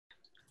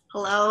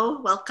Hello,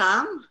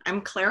 welcome.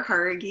 I'm Claire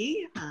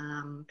Jauregui.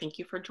 Thank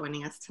you for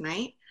joining us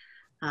tonight.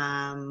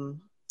 I'm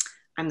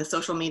the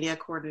social media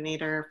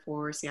coordinator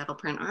for Seattle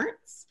Print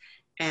Arts,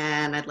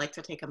 and I'd like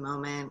to take a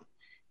moment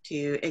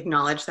to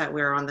acknowledge that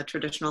we're on the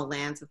traditional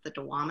lands of the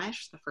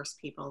Duwamish, the first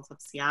peoples of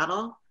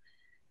Seattle.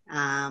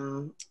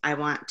 I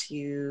want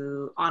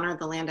to honor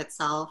the land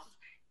itself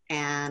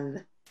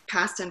and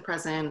past and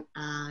present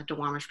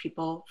Duwamish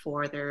people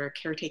for their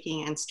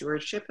caretaking and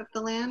stewardship of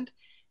the land.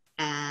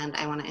 And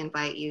I want to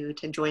invite you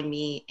to join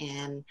me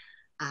in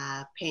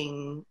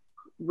paying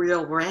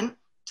real rent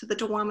to the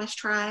Duwamish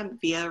tribe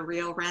via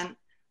Real Rent,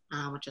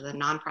 which is a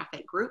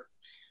nonprofit group.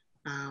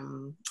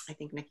 I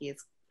think Nikki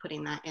is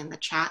putting that in the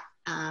chat,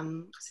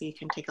 so you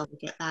can take a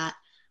look at that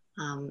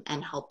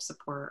and help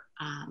support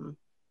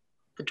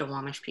the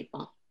Duwamish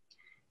people.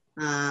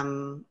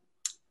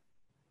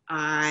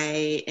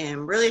 I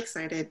am really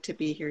excited to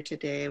be here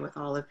today with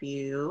all of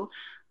you.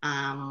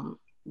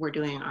 We're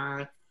doing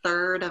our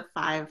third of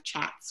 5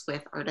 chats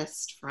with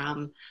artists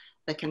from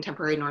the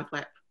Contemporary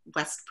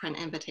Northwest Print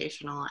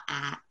Invitational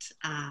at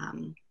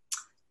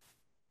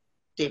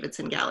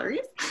Davidson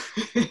Galleries.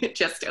 It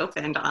just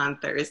opened on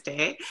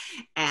Thursday,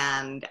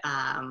 and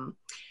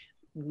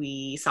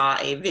we saw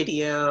a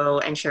video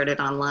and shared it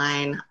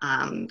online,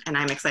 and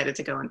I'm excited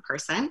to go in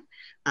person.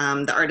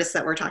 The artists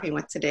that we're talking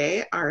with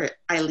today are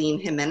Eileen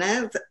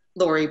Jimenez,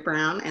 Laurie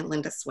Brown, and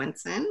Lynda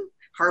Swenson,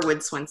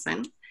 Harwood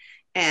Swenson,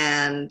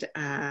 and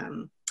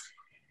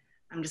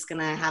I'm just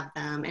gonna have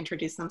them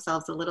introduce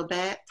themselves a little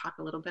bit, talk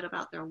a little bit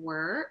about their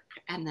work,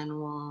 and then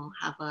we'll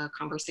have a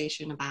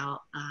conversation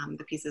about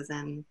the pieces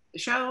in the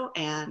show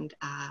and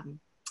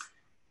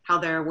how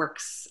their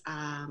works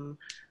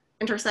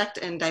intersect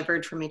and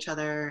diverge from each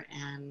other.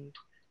 And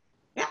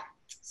yeah,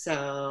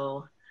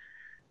 so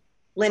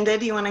Lynda,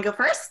 do you wanna go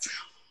first?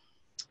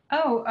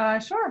 Oh,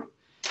 sure.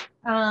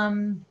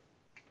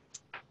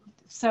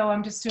 So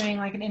I'm just doing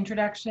like an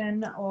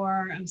introduction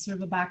or sort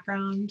of a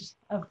background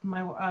of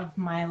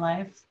my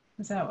life.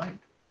 Is that what?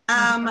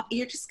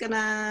 You're just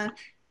gonna,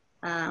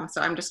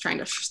 so I'm just trying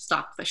to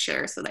stop the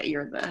share so that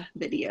you're the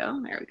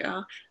video. There we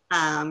go.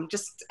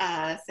 Just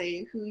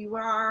say who you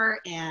are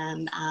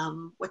and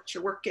what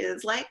your work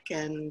is like,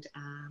 and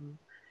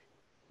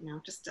you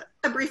know, just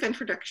a brief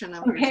introduction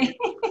of Okay.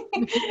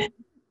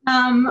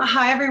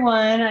 Hi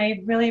everyone.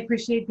 I really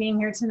appreciate being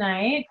here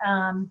tonight.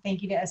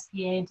 Thank you to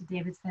SPA and to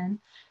Davidson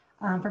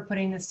for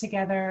putting this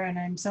together, and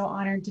I'm so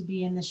honored to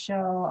be in the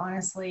show.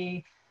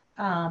 Honestly,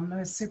 I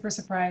was super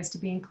surprised to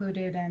be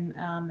included, and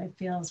it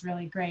feels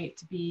really great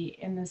to be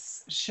in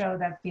this show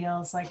that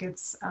feels like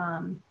it's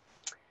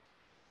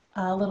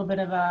a little bit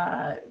of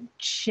a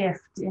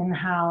shift in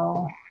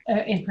how,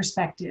 in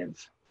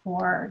perspective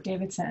for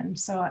Davidson.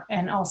 So,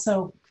 and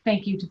also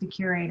thank you to the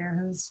curator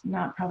who's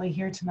not probably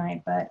here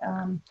tonight, but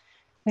I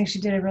think she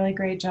did a really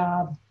great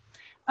job.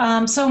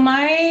 So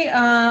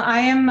I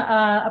am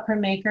a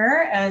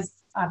printmaker, as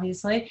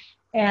obviously,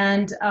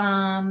 and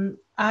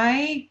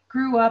I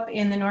grew up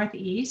in the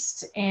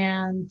Northeast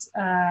and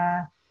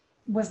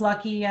was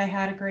lucky. I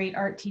had a great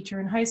art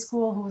teacher in high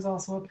school who was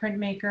also a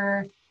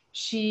printmaker.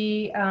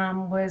 She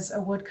was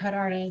a woodcut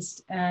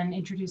artist and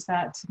introduced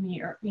that to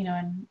me, you know,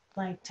 in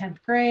like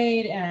 10th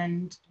grade,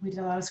 and we did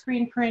a lot of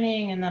screen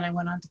printing, and then I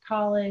went on to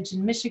college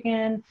in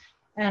Michigan,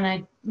 and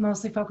I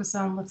mostly focused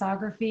on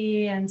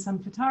lithography and some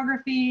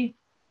photography,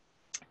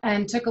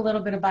 and took a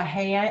little bit of a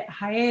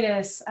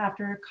hiatus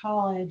after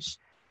college,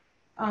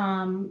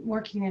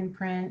 working in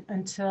print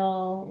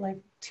until like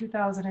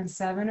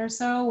 2007 or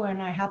so,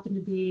 when I happened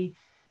to be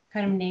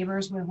kind of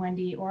neighbors with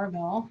Wendy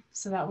Orville.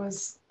 So that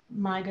was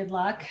my good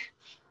luck.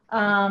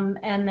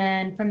 And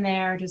then from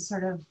there, just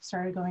sort of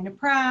started going to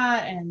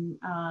Pratt and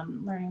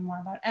learning more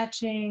about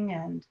etching,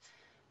 and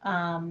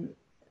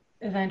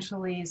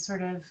eventually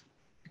sort of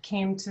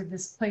came to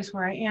this place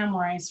where I am,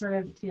 where I sort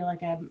of feel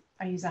like I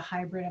use a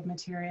hybrid of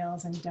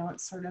materials and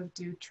don't sort of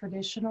do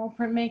traditional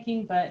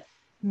printmaking, but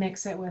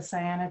mix it with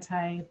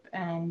cyanotype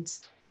and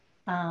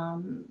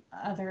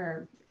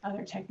other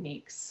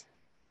techniques.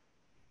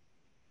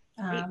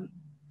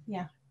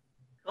 Yeah.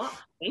 Cool,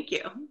 thank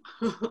you.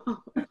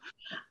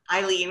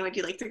 Eileen, would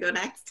you like to go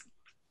next?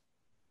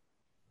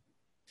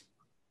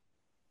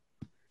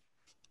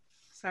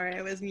 Sorry,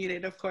 I was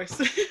muted, of course.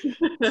 So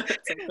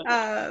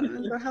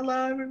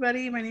hello,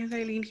 everybody. My name is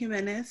Eileen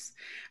Jimenez.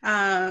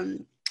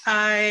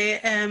 I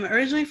am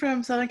originally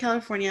from Southern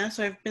California,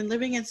 so I've been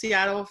living in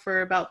Seattle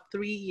for about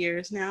 3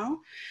 years now.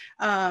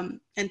 And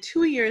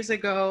 2 years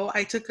ago,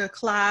 I took a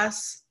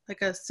class,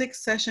 like a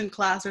 6-session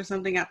class or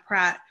something at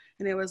Pratt,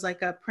 and it was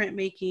like a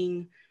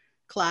printmaking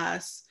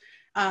class.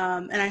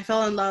 And I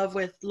fell in love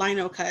with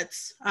lino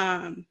cuts.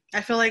 I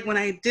feel like when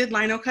I did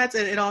lino cuts,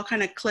 it all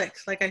kind of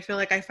clicked. Like I feel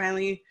like I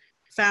finally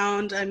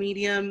found a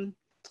medium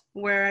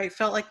where I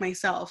felt like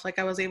myself, like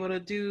I was able to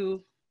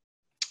do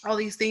all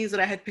these things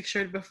that I had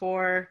pictured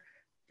before.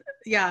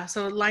 Yeah,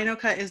 so lino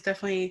cut is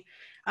definitely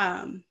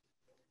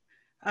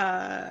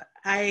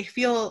I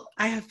feel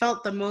I have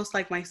felt the most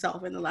like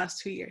myself in the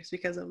last 2 years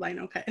because of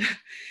Lino Cut.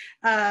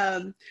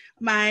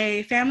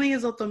 My family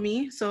is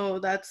Otomi, so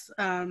that's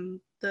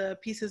the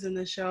pieces in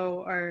the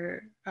show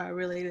are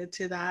related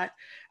to that.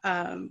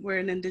 We're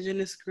an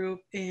indigenous group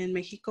in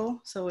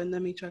Mexico, so in the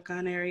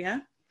Michoacan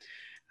area.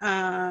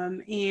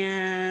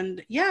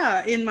 And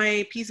yeah, in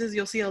my pieces,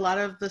 you'll see a lot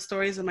of the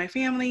stories of my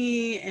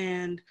family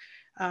and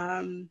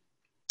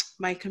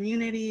my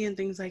community and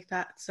things like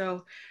that.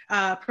 So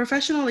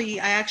professionally,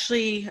 I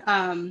actually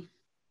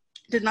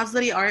did not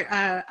study art.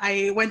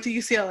 I went to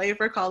UCLA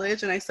for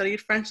college and I studied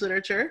French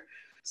literature,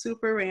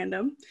 super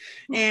random.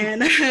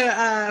 And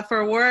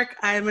for work,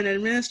 I'm an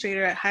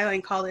administrator at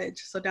Highline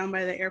College, so down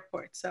by the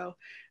airport. So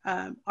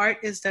art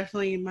is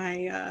definitely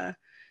my,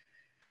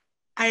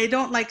 I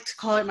don't like to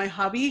call it my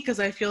hobby because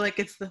I feel like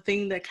it's the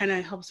thing that kind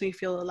of helps me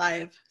feel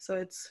alive. So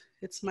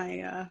it's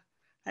my,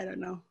 I don't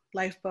know,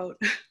 lifeboat.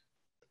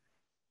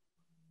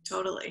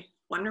 Totally.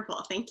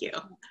 Wonderful. Thank you.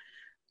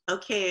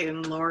 Okay,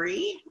 and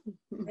Laurie.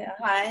 Yeah,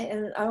 hi,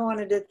 and I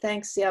wanted to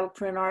thank Seattle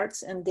Print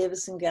Arts and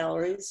Davison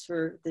Galleries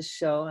for this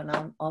show, and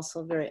I'm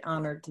also very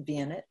honored to be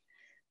in it.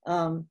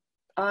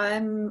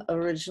 I'm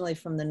originally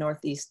from the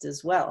Northeast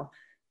as well,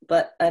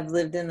 but I've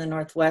lived in the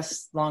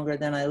Northwest longer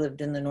than I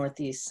lived in the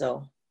Northeast,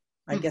 so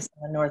I guess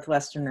I'm a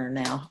Northwesterner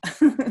now.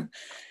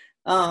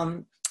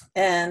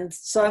 And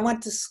so I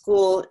went to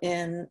school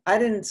I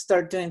didn't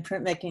start doing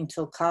printmaking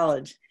till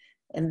college,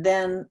 and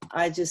then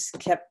I just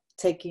kept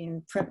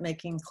taking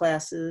printmaking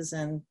classes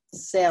and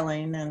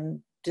sailing and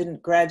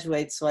didn't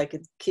graduate so I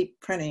could keep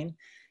printing.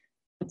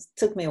 It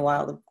took me a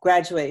while to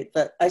graduate,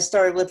 but I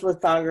started with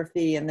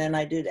lithography and then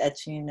I did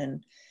etching.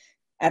 And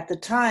at the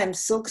time,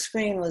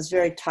 silkscreen was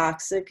very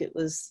toxic. It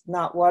was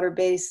not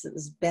water-based, it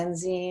was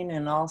benzene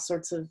and all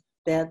sorts of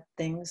bad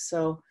things.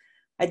 So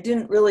I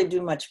didn't really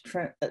do much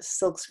print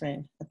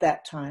silkscreen at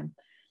that time.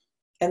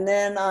 And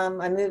then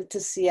I moved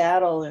to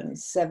Seattle in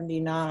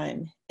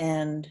 '79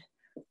 and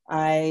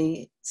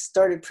I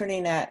started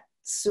printing at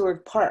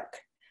Seward Park,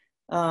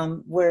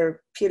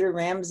 where Peter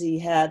Ramsey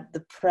had the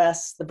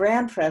press, the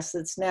brand press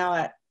that's now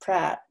at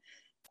Pratt.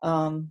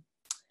 And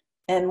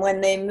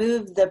when they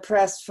moved the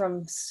press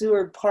from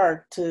Seward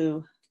Park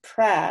to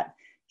Pratt,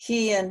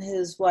 he and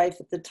his wife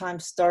at the time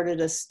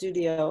started a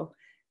studio,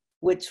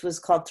 which was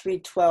called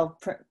 312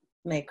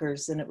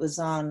 Printmakers, and it was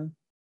on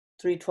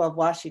 312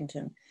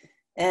 Washington.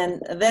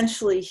 And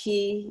eventually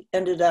he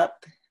ended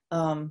up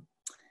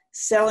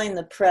selling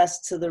the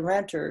press to the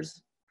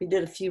renters. We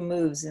did a few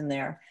moves in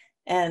there,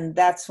 and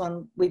that's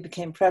when we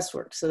became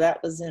Pressworks. So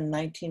that was in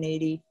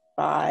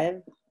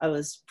 1985. I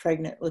was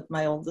pregnant with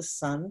my oldest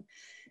son,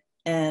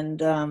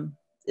 and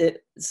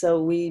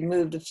so we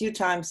moved a few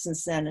times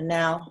since then, and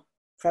now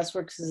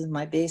Pressworks is in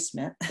my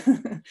basement.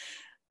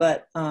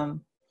 But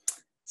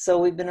so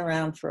we've been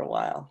around for a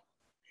while,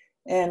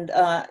 and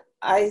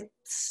I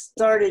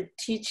started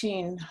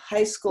teaching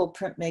high school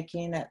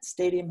printmaking at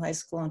Stadium High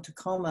School in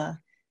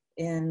Tacoma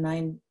in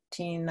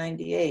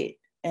 1998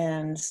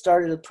 and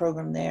started a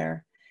program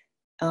there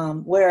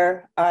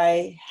where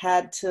I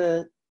had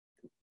to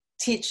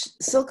teach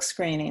silk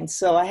screening.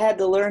 So I had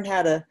to learn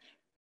how to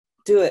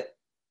do it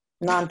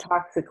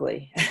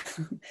non-toxically.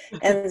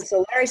 And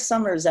so Larry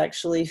Summers,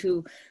 actually,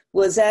 who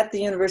was at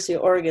the University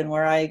of Oregon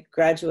where I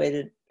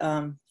graduated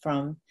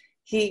from,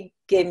 he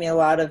gave me a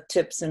lot of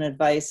tips and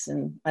advice,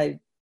 and I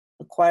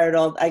acquired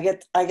I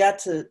got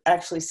to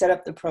actually set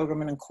up the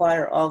program and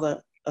acquire all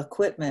the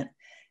equipment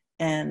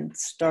and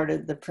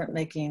started the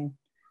printmaking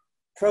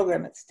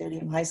program at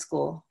Stadium High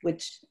School,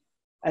 which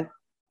I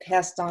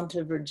passed on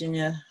to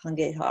Virginia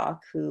Hungate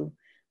Hawk, who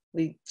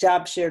we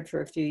job shared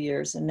for a few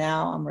years, and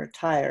now I'm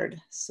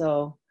retired.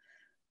 So,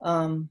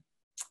 yeah.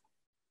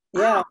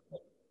 Wow.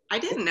 I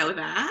didn't know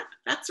that.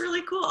 That's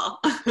really cool.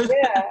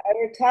 Yeah, I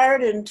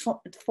retired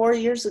 4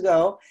 years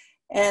ago,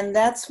 and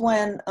that's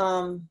when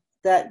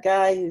that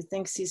guy who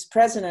thinks he's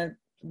president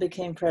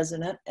became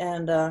president,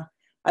 and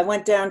I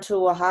went down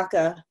to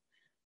Oaxaca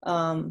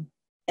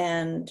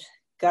and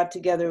got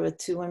together with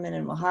two women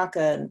in Oaxaca,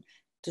 and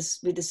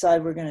we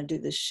decided we're going to do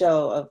this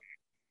show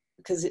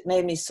because it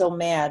made me so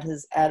mad,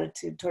 his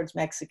attitude towards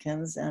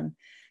Mexicans. And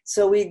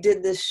so we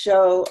did this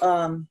show,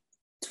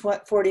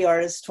 40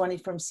 artists, 20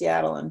 from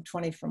Seattle and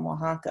 20 from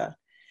Oaxaca.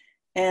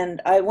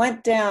 And I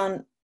went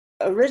down,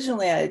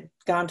 originally I'd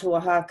gone to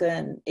Oaxaca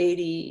in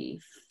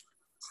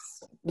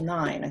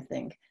 '89, I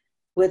think,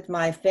 with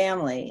my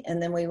family. And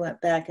then we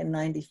went back in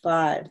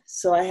 '95.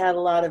 So I had a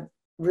lot of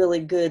really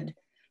good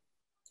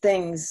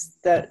things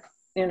that,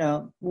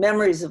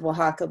 memories of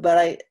Oaxaca, but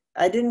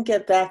I didn't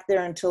get back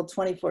there until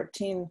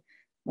 2014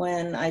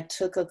 when I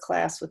took a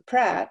class with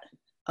Pratt,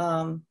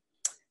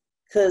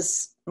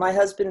 because my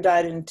husband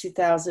died in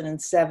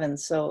 2007,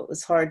 so it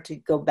was hard to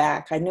go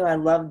back. I knew I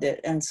loved it.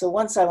 And so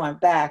once I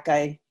went back,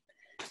 I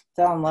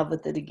fell in love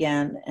with it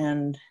again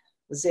and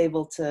was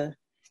able to,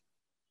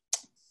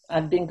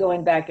 I've been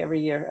going back every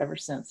year ever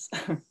since.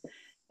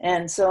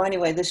 And so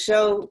anyway, the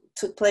show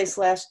took place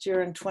last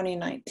year in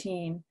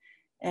 2019,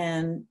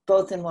 and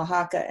both in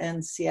Oaxaca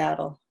and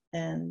Seattle.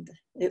 And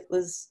it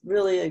was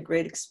really a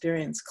great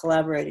experience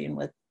collaborating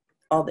with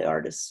all the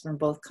artists from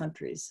both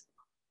countries,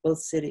 both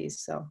cities.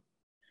 So,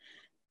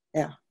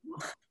 yeah.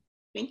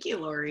 Thank you,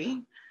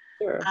 Laurie.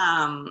 Sure.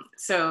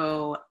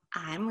 So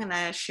I'm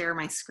gonna share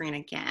my screen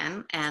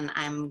again, and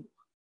I'm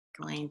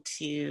going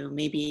to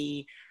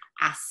maybe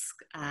ask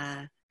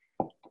the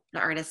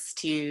artists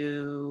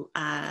to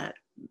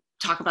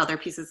talk about their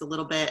pieces a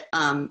little bit.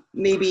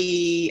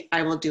 Maybe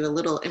I will do a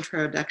little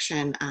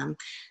introduction.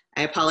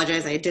 I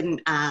apologize, I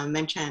didn't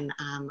mention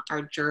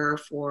our juror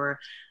for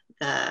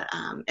the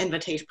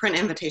print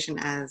invitation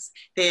as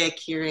Thea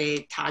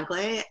Kire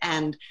Tagle,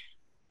 and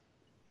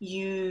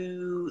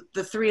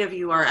the three of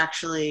you are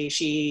actually,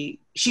 she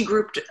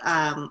grouped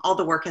all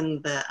the work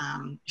in the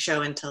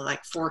show into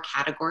like 4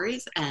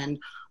 categories, and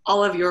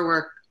all of your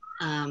work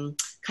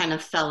kind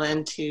of fell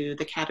into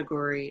the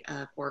category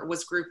of, or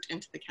was grouped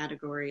into the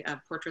category of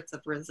portraits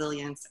of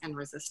resilience and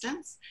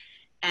resistance.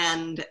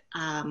 And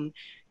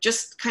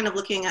just kind of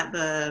looking at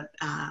the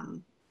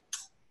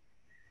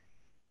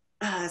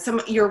some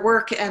of your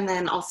work, and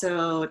then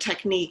also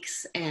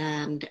techniques,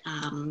 and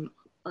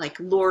like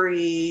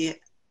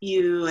Laurie,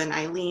 you and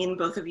Eileen,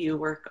 both of you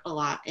work a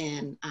lot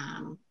in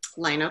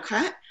lino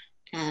cut,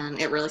 and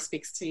it really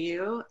speaks to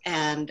you.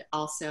 And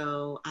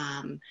also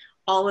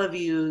all of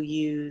you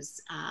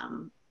use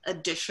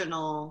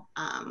additional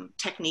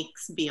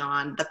techniques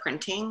beyond the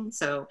printing.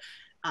 So,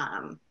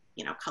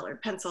 you know,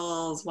 colored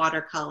pencils,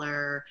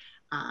 watercolor,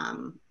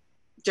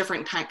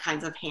 different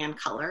kinds of hand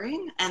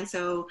coloring. And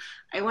so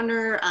I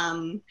wonder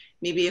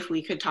maybe if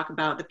we could talk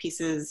about the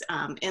pieces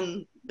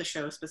in the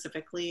show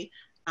specifically,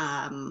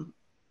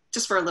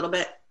 just for a little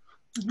bit,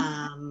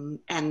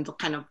 and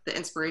kind of the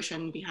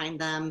inspiration behind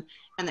them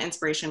and the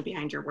inspiration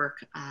behind your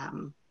work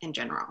in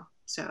general.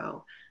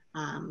 So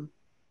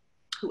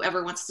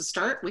whoever wants to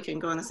start, we can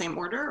go in the same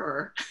order,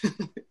 or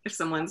if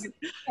someone's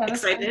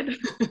excited.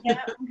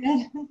 Yeah,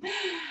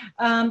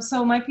 good.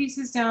 So my piece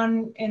is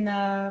down in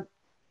the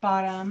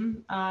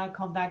bottom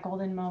called That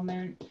Golden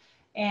Moment.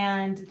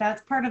 And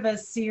that's part of a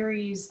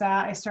series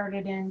that I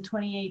started in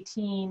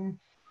 2018.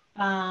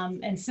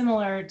 And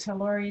similar to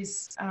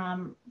Laurie's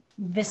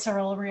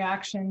visceral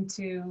reaction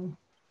to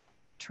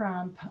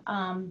Trump,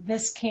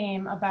 this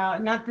came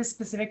about, not this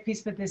specific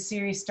piece, but this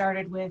series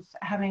started with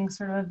having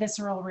sort of a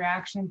visceral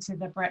reaction to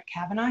the Brett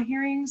Kavanaugh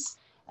hearings.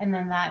 And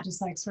then that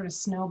just like sort of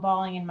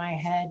snowballing in my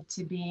head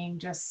to being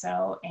just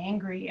so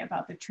angry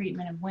about the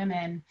treatment of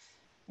women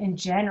in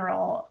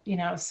general, you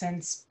know,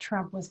 since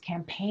Trump was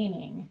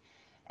campaigning.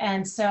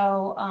 And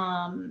so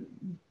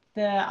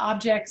the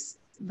objects,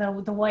 the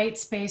white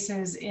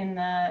spaces in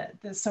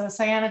so a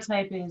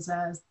cyanotype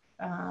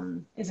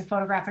is a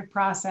photographic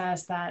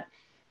process that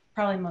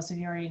probably most of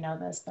you already know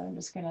this, but I'm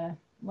just gonna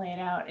lay it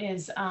out,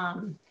 is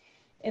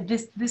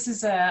this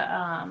is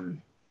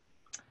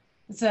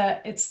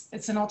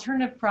it's an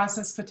alternative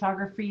process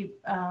photography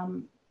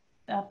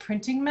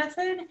printing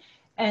method.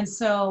 And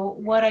so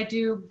what I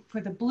do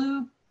for the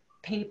blue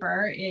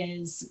paper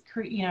is,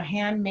 you know,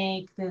 hand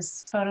make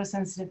this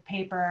photosensitive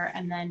paper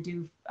and then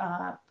do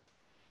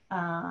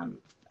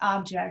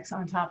objects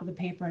on top of the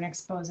paper and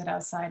expose it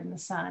outside in the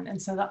sun.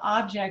 And so the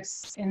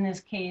objects in this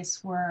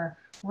case were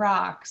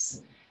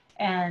rocks.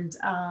 And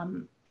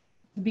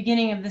the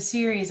beginning of the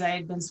series, I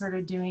had been sort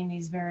of doing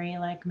these very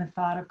like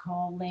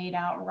methodical laid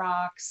out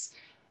rocks.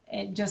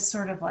 It just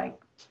sort of like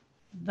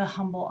the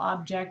humble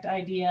object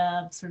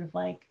idea of sort of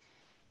like,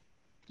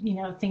 you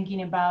know,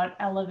 thinking about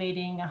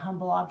elevating a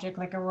humble object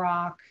like a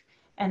rock.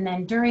 And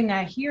then during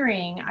that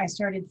hearing, I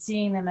started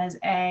seeing them as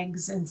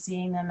eggs and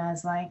seeing them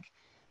as like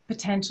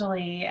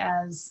potentially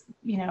as,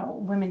 you know,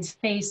 women's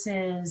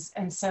faces.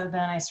 And so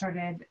then I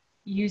started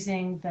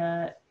using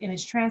the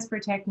image transfer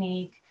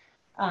technique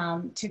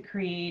to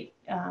create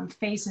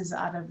faces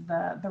out of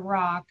the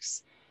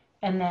rocks,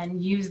 and then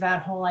use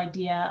that whole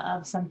idea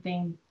of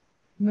something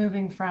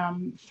moving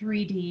from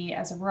 3D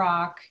as a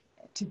rock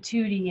to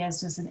 2D as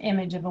just an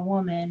image of a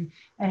woman,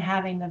 and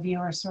having the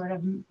viewer sort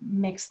of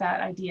mix that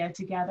idea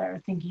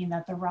together, thinking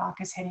that the rock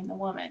is hitting the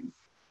woman.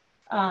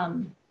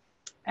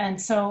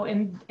 And so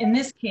in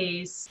this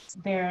case,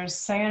 there's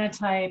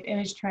cyanotype,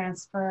 image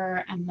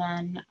transfer, and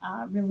then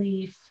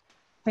relief.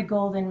 The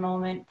golden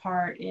moment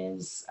part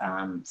is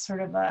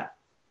sort of a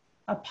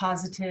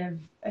positive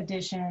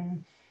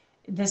addition.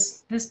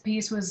 This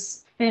piece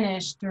was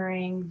finished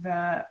during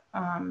the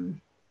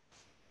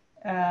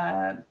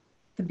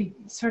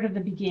sort of the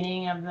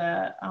beginning of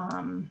the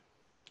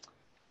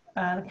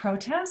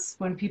protests,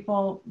 when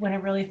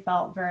it really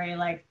felt very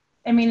like,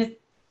 I mean,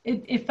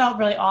 it felt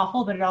really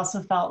awful, but it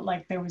also felt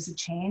like there was a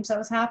change that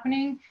was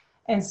happening.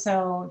 And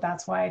so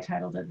that's why I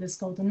titled it This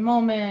Golden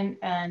Moment.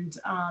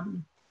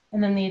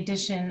 And then the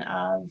addition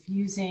of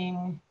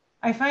using,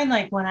 I find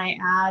like when I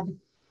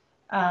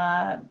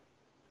add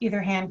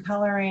either hand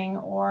coloring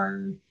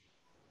or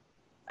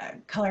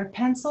colored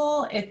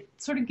pencil, it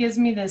sort of gives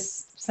me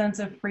this sense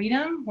of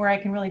freedom where I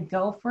can really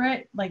go for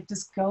it, like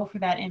just go for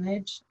that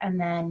image. And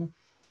then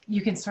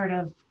you can sort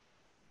of,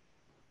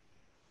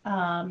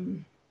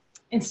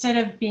 instead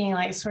of being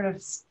like sort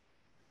of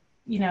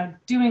you know,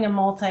 doing a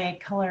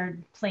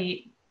multicolored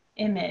plate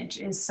image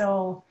is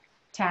so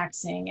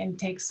taxing and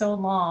takes so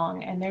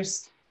long, and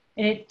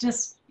it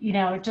just, you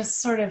know, it just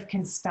sort of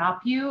can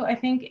stop you, I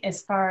think,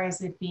 as far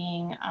as it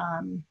being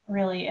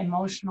really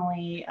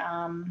emotionally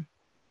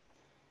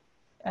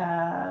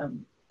uh,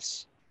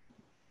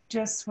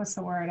 just, what's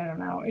the word? I don't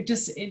know. It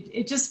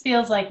just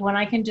feels like when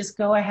I can just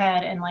go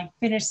ahead and like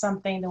finish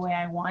something the way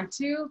I want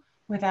to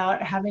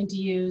without having to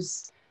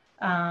use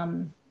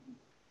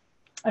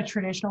a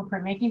traditional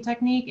printmaking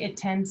technique, it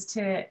tends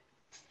to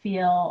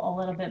feel a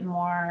little bit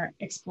more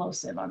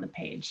explosive on the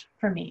page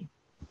for me.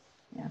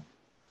 Yeah.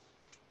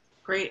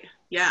 Great.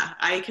 Yeah,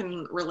 I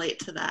can relate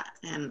to that.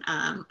 And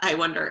I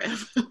wonder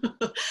if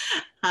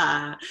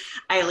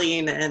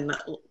Eileen and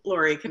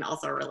Laurie can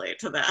also relate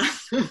to that.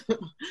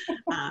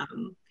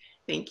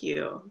 Thank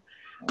you.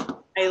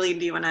 Eileen,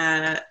 do you want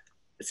to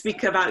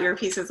speak about your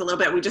pieces a little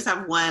bit? We just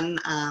have one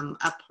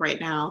up right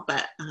now,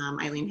 but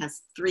Eileen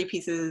has 3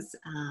 pieces,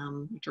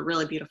 which are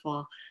really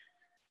beautiful.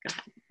 Go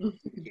ahead.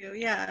 Thank you.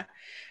 Yeah.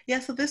 Yeah,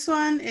 so this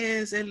one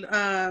is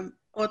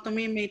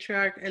Otomi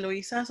matriarch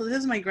Eloisa. So this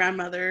is my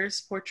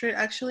grandmother's portrait,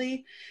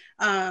 actually.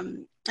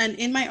 And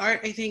in my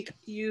art, I think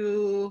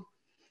you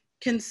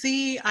can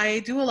see I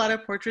do a lot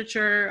of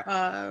portraiture,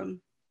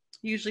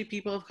 usually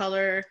people of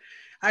color.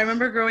 I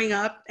remember growing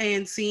up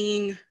and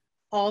seeing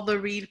all the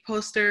Reed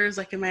posters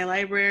like in my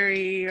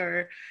library,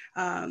 or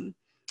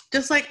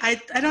just like, I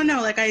don't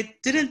know, like I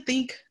didn't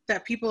think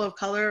that people of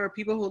color or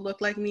people who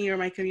look like me or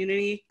my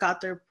community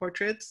got their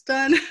portraits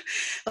done.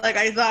 Like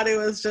I thought it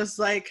was just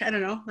like, I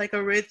don't know, like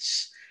a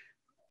rich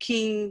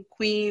king,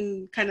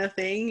 queen kind of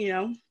thing, you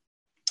know?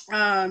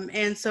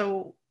 And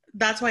so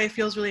that's why it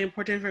feels really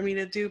important for me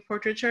to do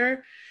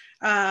portraiture.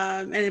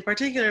 And in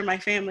particular, my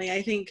family.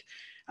 I think,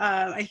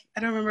 I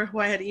don't remember who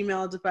I had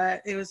emailed,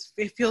 but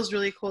it feels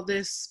really cool.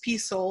 This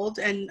piece sold,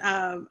 and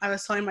I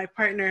was telling my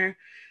partner,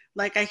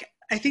 like,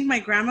 I think my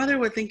grandmother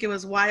would think it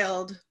was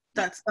wild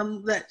that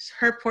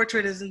her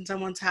portrait is in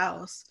someone's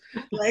house.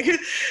 Like,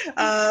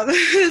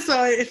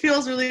 so it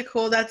feels really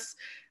cool. That's,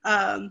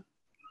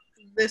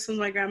 this was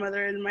my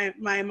grandmother, and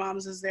my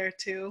mom's is there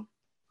too.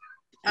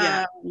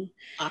 Yeah.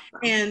 Awesome.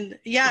 And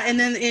yeah, and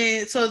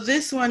then so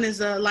this one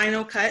is a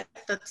lino cut.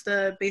 That's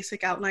the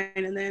basic outline,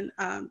 and then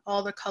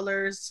all the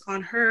colors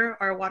on her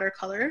are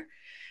watercolor,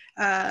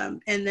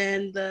 and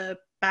then the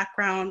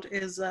background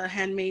is a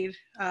handmade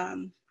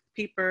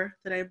paper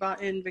that I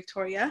bought in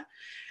Victoria,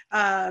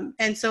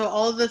 and so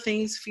all of the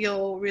things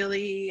feel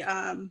really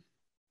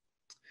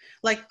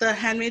like the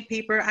handmade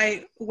paper.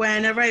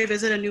 Whenever I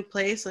visit a new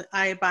place,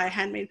 I buy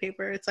handmade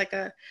paper. It's like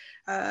a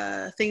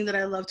thing that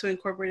I love to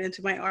incorporate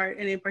into my art.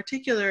 And in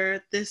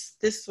particular, this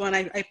one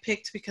I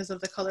picked because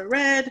of the color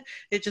red.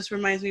 It just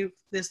reminds me of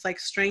this like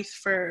strength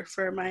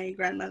for my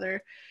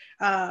grandmother.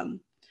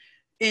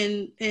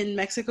 In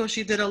Mexico,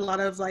 she did a lot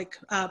of like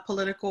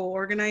political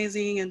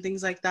organizing and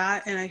things like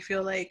that. And I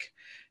feel like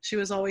she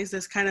was always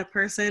this kind of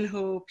person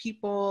who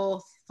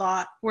people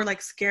thought were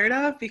like scared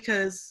of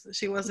because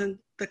she wasn't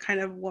the kind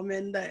of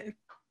woman that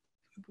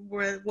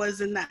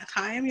was in that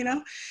time, you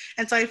know?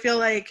 And so I feel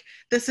like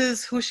this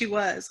is who she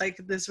was, like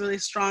this really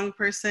strong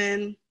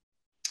person.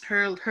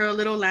 Her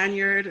little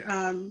lanyard,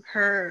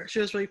 she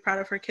was really proud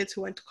of her kids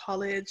who went to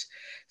college.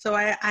 So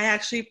I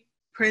actually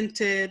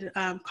printed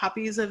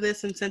copies of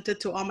this and sent it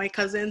to all my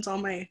cousins, all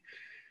my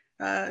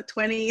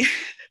 20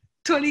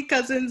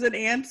 cousins and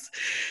aunts,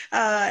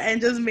 and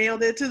just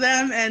mailed it to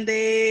them, and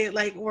they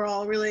like were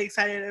all really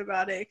excited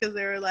about it because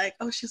they were like,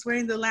 oh, she's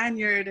wearing the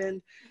lanyard.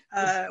 And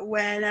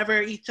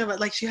whenever each of it,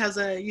 like she has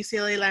a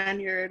UCLA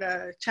lanyard,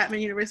 a Chapman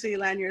University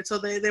lanyard, so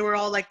they were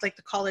all like the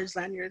college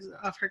lanyards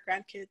of her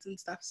grandkids and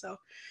stuff. So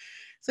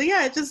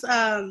yeah, it just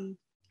and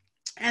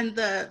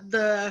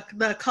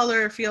the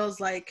color feels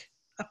like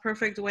a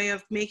perfect way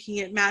of making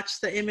it match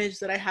the image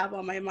that I have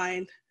on my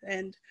mind.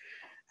 And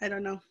I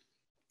don't know.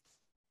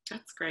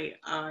 That's great.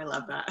 Oh, I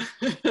love that.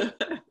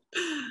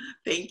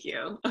 Thank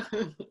you.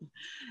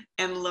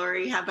 And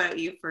Laurie, how about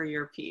you for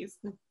your piece?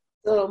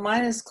 So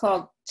mine is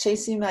called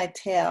Chasing My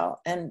Tail.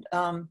 And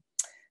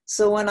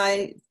so when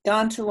I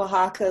gone to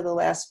Oaxaca the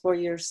last 4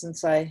 years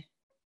since I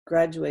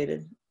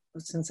graduated,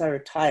 since I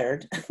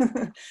retired,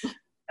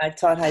 I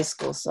taught high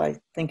school, so I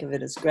think of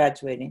it as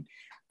graduating.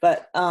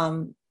 But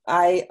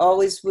I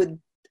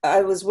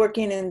was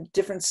working in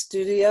different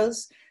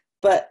studios,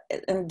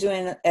 and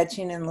doing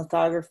etching and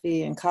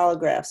lithography and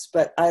collagraphs,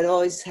 but I'd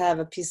always have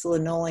a piece of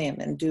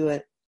linoleum and do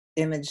an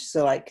image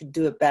so I could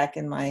do it back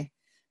in my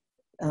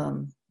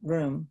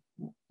room,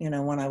 you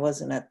know, when I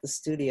wasn't at the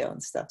studio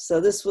and stuff. So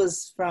this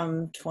was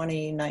from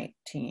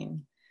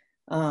 2019.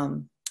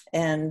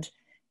 And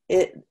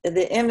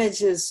the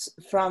image is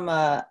from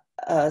a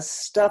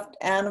stuffed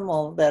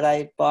animal that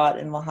I bought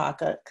in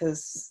Oaxaca,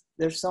 because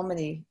there's so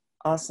many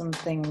awesome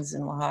things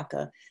in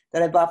Oaxaca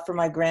that I bought for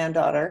my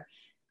granddaughter.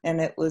 And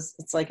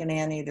it's like an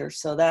anteater.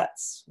 So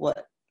that's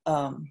what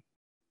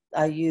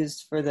I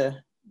used for the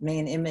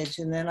main image.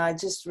 And then I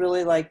just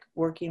really like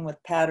working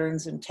with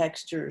patterns and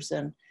textures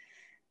and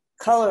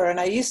color. And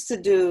I used to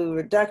do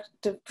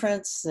reductive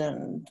prints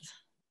and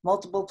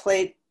multiple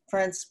plate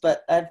prints,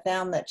 but I've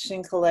found that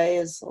chincolet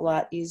is a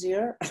lot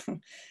easier.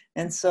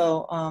 And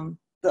so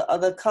the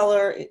other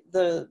color,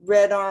 the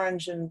red,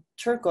 orange, and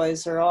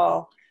turquoise are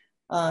all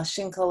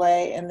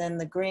chincolet, and then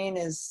the green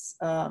is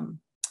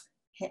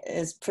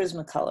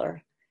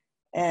Prismacolor.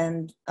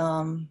 And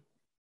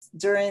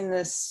during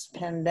this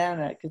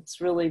pandemic,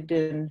 it's really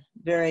been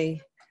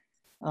very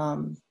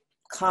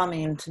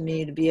calming to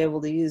me to be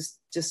able to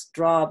just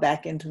draw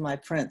back into my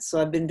prints.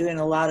 So I've been doing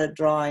a lot of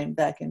drawing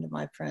back into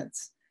my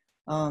prints.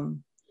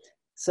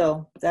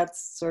 So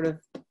that's sort of,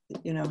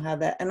 you know, how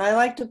that, and I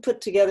like to put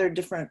together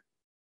different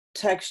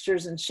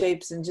textures and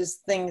shapes and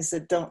just things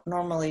that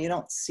you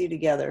don't see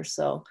together.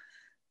 So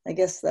I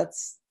guess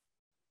that's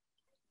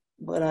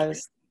what I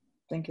was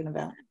thinking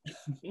about.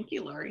 Thank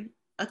you, Laurie.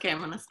 Okay, I'm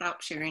gonna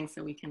stop sharing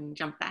so we can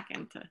jump back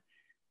into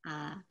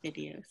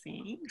video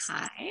saying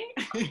hi.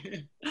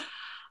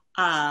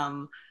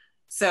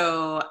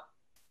 So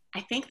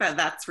I think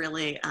that's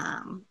really,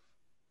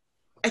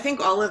 I think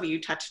all of you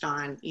touched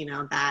on, you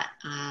know, that,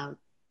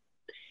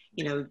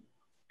 you know,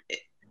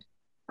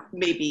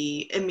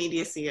 maybe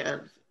immediacy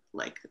of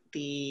like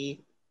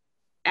the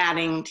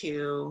adding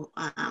to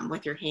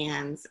with your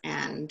hands,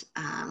 and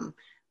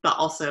but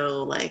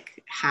also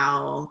like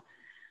how,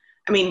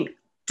 I mean,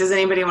 does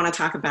anybody want to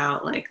talk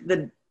about like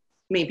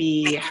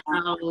maybe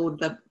how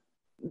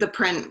the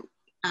print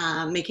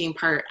making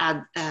part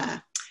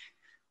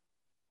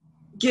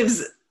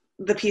gives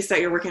the piece that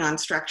you're working on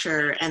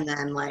structure, and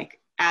then like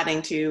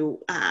adding to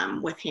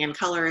with hand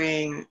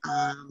coloring,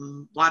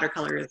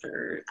 watercolors,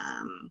 or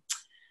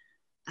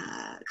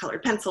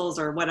colored pencils,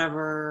 or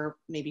whatever,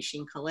 maybe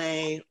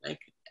chincolet, like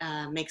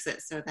makes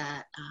it so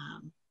that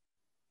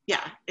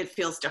yeah, it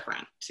feels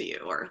different to you,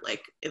 or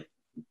like if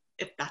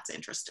that's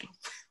interesting,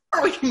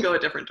 or we can go a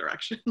different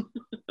direction.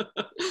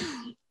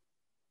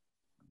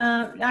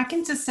 I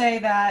can just say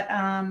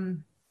that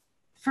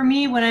for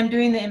me, when I'm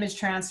doing the image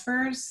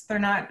transfers, they're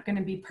not going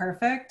to be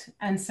perfect.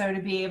 And so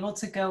to be able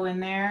to go in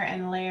there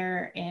and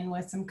layer in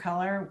with some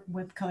color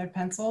with colored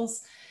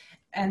pencils.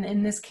 And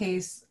in this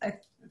case,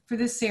 for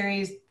this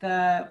series,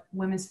 the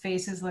women's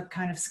faces look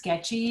kind of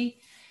sketchy.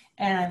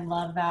 And I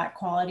love that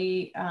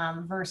quality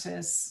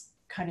versus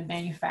kind of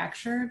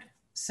manufactured.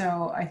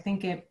 So I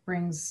think it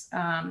brings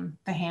the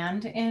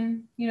hand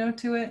in, you know,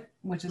 to it,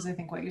 which is, I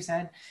think, what you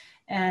said.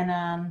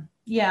 And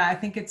yeah, I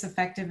think it's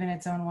effective in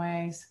its own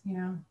ways, you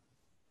know.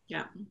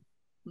 Yeah.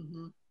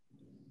 Mm-hmm.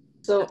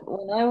 So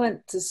when I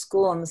went to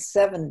school in the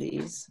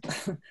 70s,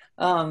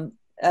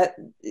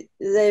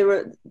 they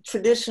were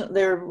traditional.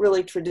 They were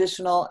really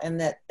traditional, and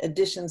that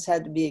editions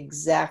had to be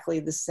exactly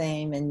the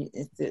same. And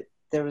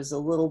there was a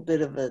little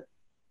bit of a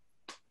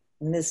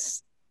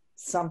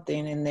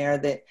something in there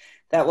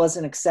that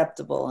wasn't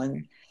acceptable.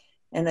 And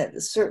at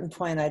a certain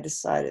point, I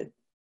decided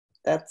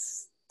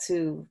that's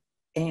too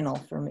anal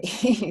for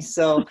me.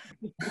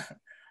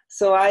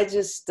 So I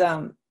just,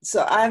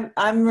 so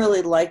I'm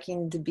really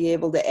liking to be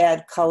able to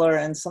add color,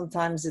 and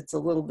sometimes it's a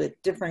little bit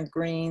different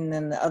green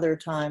than the other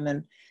time.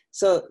 And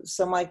so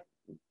my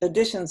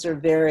additions are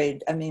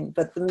varied. I mean,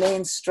 but the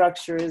main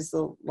structure is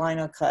the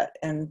lino cut.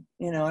 And,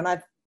 you know, and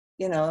I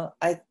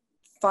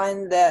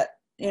find that,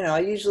 you know, I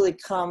usually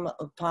come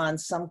upon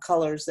some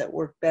colors that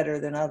work better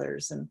than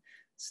others and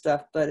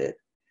stuff, but it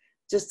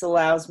just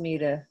allows me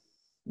to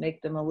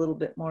make them a little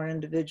bit more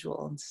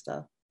individual and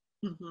stuff.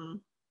 Mm-hmm.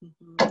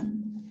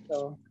 Mm-hmm.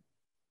 So.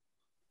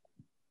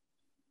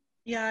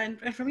 Yeah,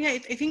 and for me, I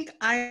think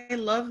I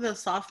love the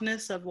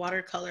softness of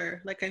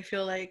watercolor. Like, I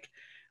feel like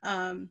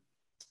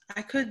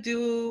I could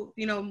do,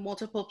 you know,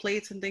 multiple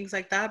plates and things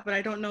like that, but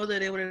I don't know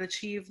that it would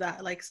achieve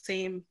that like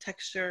same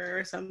texture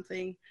or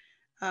something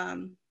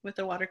with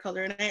the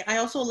watercolor. And I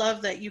also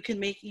love that you can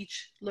make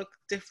each look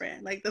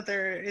different, like that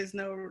there is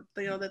no,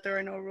 you know, that there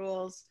are no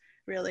rules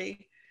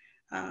really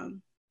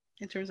in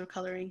terms of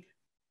coloring.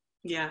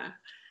 Yeah.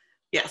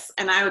 Yes.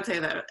 And I would say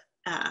that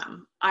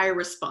I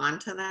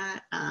respond to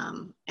that.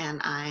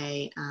 And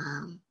I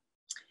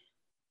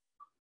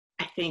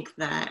think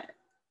that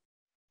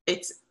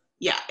it's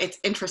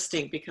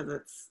interesting because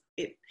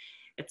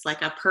it's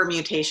like a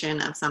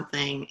permutation of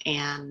something,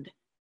 and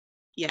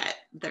yet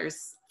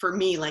there's, for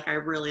me, like I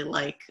really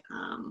like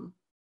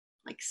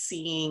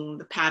seeing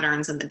the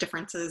patterns and the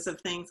differences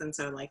of things. And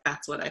so like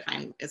that's what I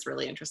find is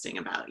really interesting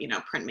about, you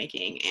know,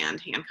 printmaking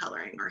and hand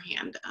coloring or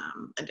hand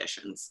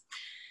additions.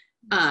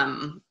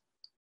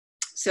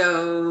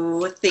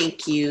 So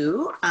thank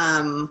you.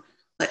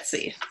 Let's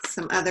see,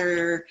 some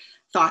other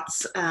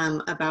thoughts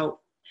about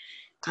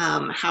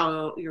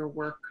how your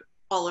work,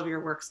 all of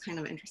your works kind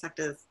of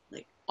intersected.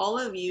 Like all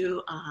of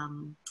you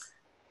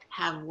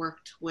have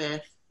worked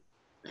with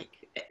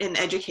like in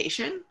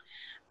education.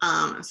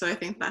 So I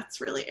think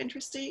that's really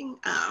interesting.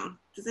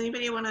 Does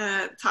anybody want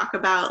to talk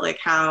about like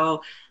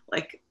how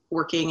like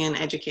working in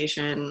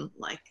education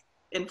like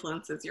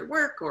influences your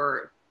work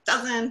or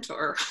doesn't,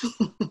 or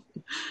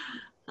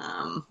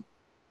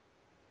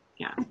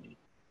yeah.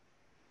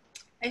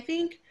 I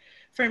think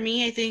for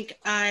me, I think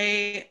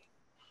I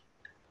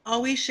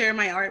always share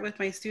my art with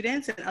my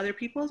students and other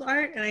people's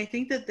art. And I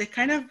think that the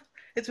kind of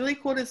it's really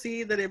cool to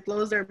see that it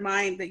blows their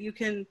mind that you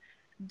can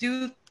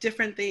do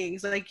different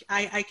things. Like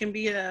I can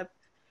be a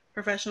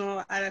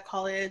professional at a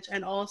college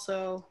and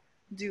also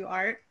do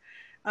art.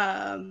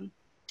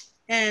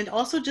 And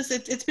also just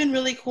it's been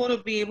really cool to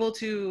be able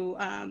to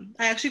I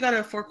actually got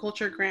a For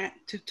Culture grant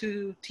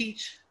to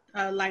teach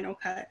lino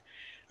cut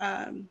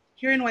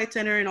here in White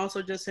Center and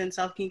also just in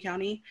South King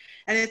County,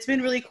 and it's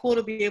been really cool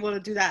to be able to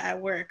do that at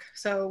work.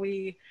 So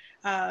we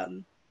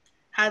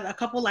had a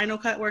couple lino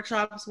cut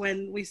workshops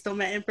when we still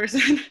met in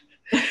person.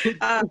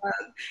 uh,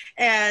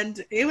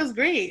 and it was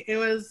great. It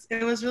was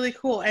really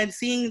cool, and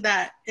seeing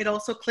that it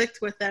also clicked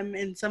with them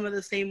in some of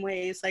the same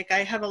ways. Like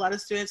I have a lot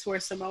of students who are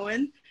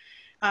Samoan,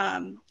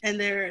 and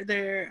there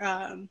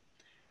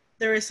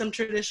is some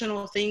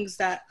traditional things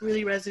that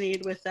really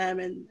resonated with them,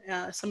 and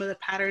some of the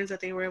patterns that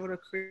they were able to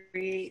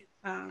create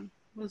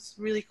was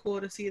really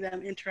cool to see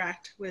them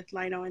interact with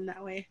lino in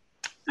that way.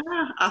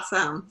 Ah,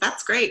 awesome.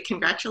 That's great.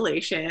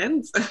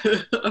 Congratulations.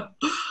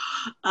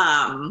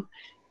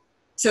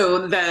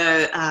 So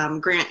the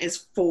grant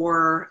is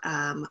for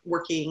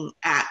working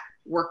at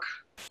work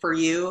for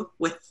you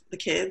with the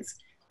kids?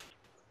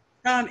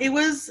 It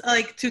was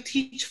like to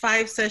teach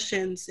 5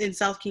 sessions in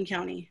South King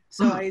County.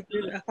 So I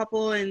did a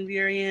couple in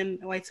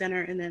Burien, White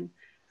Center, and then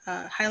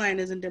Highline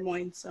is in Des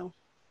Moines. So,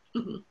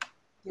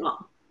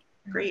 Well,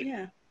 great.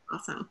 Yeah.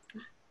 Awesome.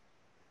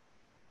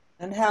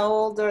 And how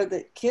old are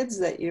the kids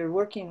that you're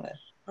working with?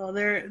 Oh,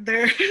 they're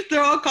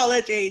all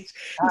college age.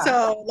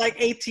 So like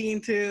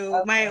 18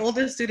 to my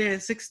oldest student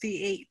is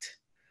 68.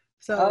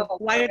 So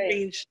wide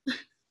range.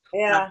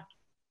 Yeah.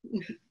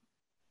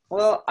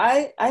 Well,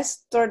 I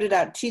started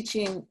out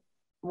teaching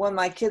when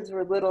my kids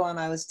were little, and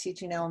I was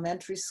teaching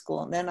elementary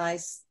school, and then I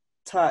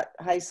taught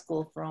high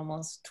school for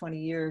almost 20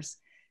 years.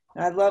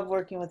 And I love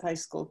working with high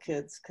school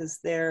kids because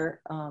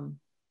they're,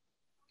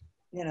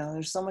 you know,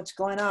 there's so much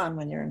going on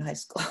when you're in high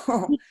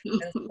school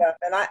and stuff.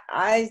 And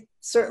I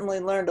certainly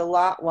learned a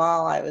lot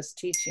while I was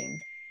teaching.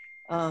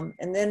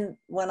 And then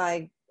when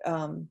I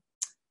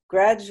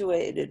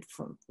graduated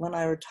from, when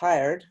I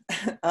retired,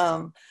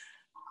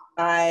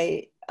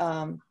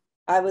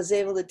 I was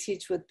able to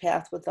teach with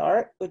Path with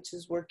Art, which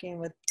is working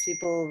with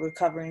people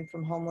recovering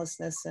from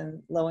homelessness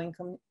and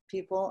low-income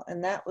people.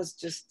 And that was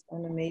just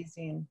an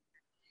amazing,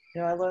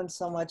 you know, I learned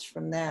so much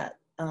from that.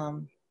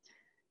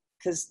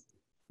 Because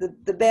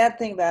the bad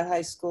thing about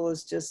high school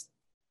is just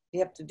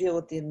you have to deal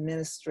with the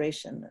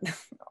administration and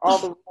all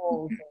the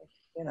rules,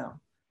 you know.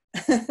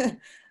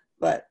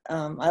 But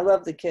I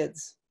love the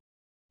kids.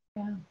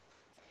 Yeah.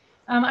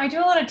 I do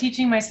a lot of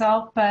teaching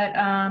myself, but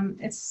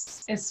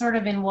it's sort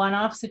of in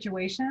one-off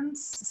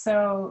situations.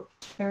 So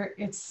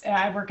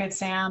I work at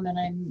SAM, and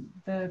I'm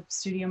the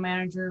studio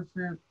manager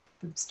for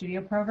the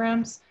studio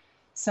programs.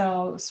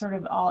 So sort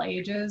of all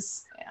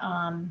ages.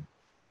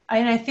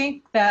 And I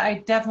think that I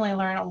definitely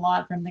learn a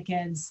lot from the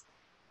kids.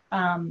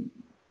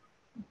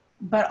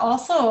 But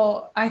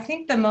also, I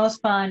think the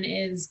most fun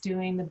is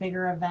doing the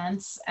bigger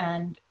events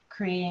and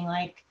creating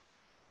like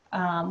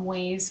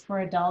ways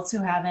for adults who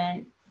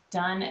haven't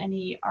done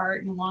any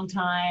art in a long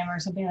time or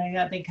something like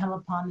that. They come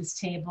upon this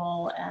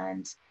table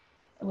and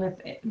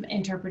with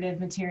interpretive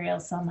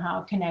materials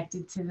somehow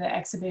connected to the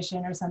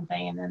exhibition or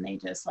something, and then they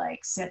just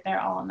like sit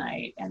there all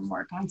night and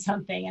work on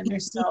something, and they're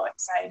so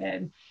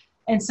excited.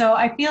 And so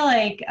I feel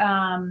like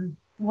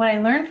what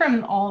I learned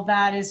from all of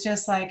that is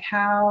just like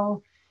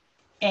how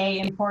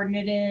important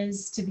it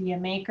is to be a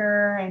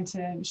maker and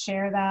to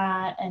share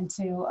that, and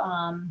to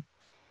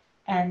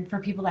and for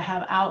people to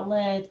have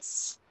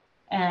outlets,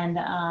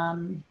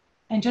 and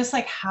just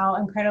like how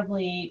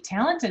incredibly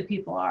talented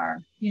people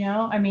are, you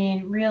know. I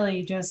mean,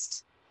 really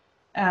just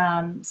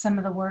some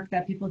of the work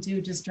that people do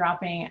just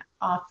dropping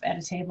off at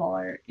a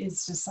table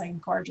is just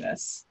like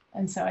gorgeous.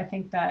 And so I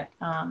think that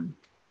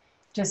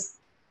just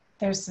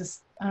there's this,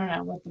 I don't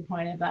know what the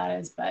point of that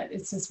is, but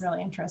it's just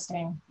really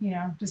interesting, you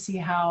know, to see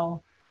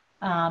how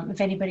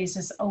if anybody's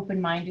just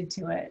open-minded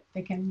to it,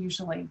 they can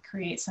usually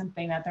create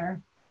something that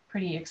they're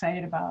pretty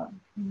excited about.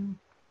 Mm-hmm.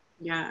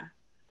 Yeah,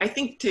 I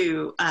think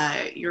to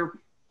your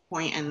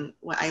point and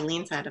what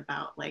Eileen said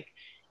about like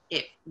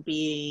it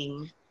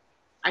being,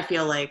 I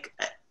feel like,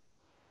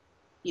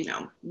 you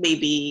know,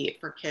 maybe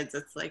for kids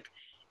it's like,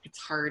 it's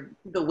hard,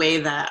 the way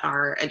that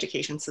our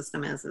education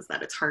system is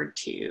that it's hard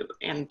to,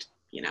 and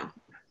you know,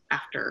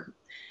 after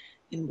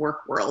in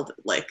work world,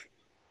 like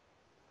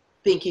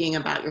thinking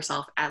about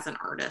yourself as an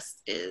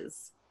artist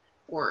is,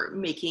 or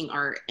making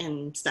art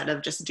instead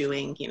of just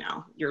doing, you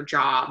know, your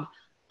job,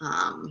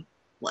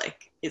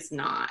 like is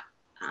not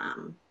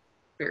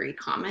very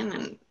common,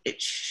 and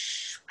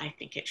I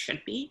think it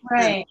should be.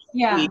 Right.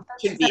 Yeah. We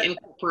should be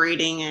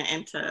incorporating it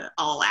into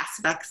all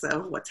aspects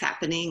of what's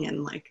happening,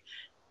 and like,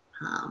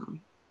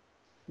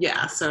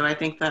 yeah. So I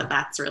think that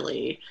that's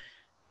really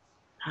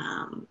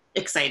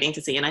exciting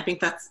to see, and I think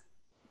that's,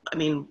 I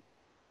mean,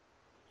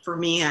 for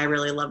me, I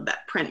really love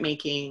that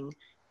printmaking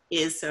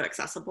is so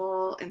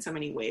accessible in so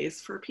many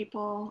ways for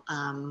people,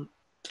 and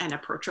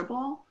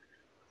approachable,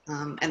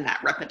 and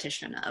that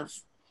repetition of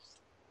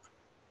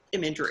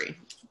imagery.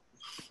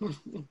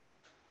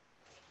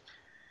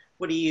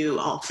 what do you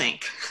all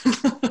think?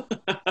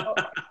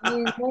 I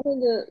mean, one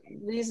of the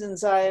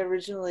reasons I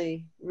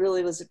originally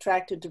really was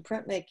attracted to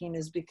printmaking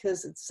is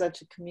because it's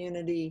such a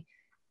community.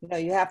 You know,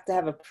 you have to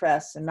have a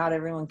press, and not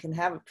everyone can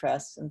have a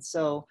press. And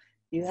so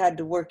you had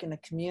to work in a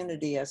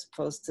community as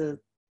opposed to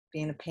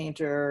being a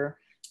painter,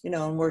 you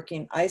know, and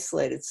working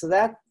isolated. So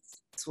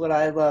that's what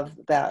I love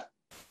about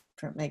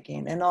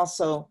printmaking. And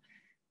also,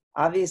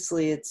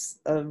 obviously, it's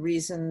a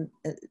reason,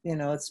 you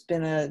know, it's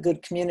been a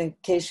good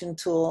communication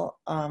tool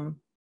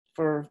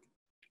for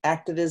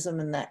activism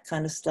and that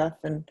kind of stuff.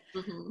 And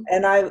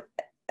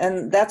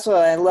and that's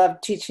why I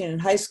love teaching in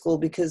high school,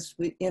 because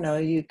we, you know,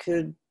 you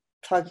could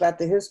talk about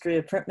the history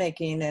of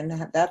printmaking,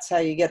 and that's how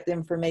you get the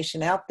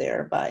information out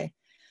there, by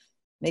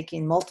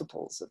making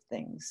multiples of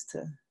things,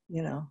 to,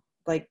 you know,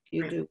 like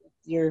you do with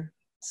your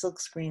silk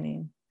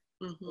screening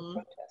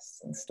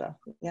protests and stuff.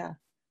 Yeah.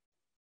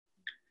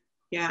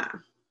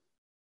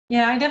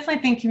 Yeah, I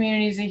definitely think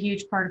community is a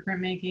huge part of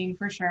printmaking,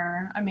 for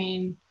sure. I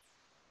mean,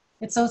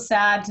 it's so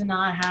sad to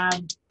not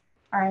have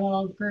our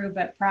little group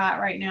at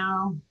Pratt right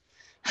now.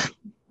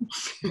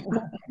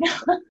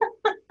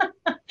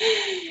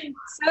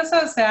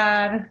 So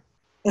sad.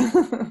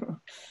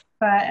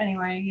 But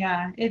anyway,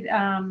 yeah, it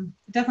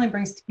definitely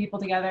brings people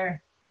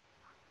together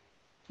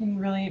in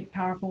really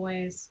powerful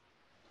ways.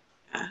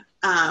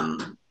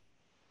 I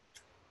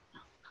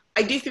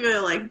do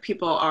feel like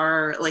people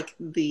are like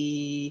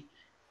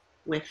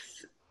with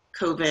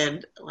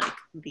COVID, like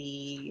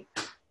the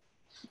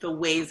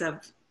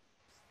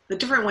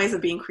different ways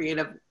of being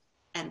creative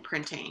and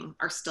printing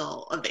are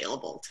still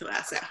available to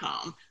us at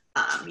home,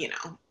 you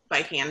know,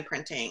 by hand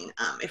printing,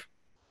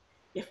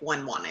 if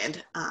one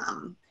wanted,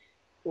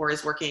 or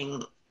is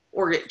working,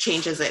 or it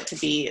changes it to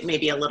be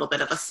maybe a little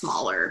bit of a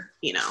smaller,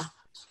 you know,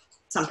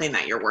 something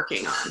that you're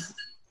working on.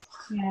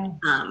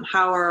 Yeah.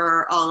 How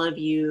are all of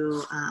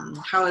you,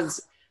 how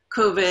has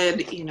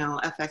COVID, you know,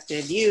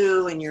 affected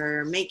you and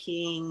your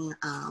making,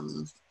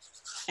 and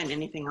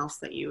anything else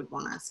that you would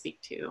want to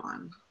speak to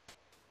on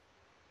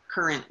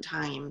current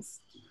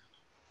times?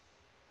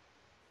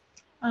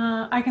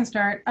 I can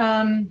start.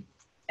 I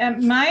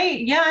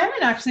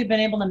haven't actually been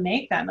able to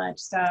make that much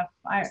stuff.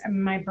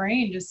 My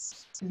brain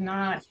just is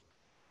not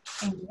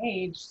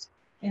engaged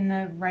in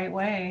the right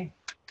way,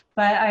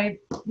 but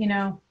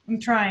I'm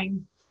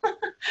trying.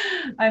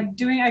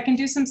 I can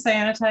do some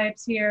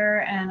cyanotypes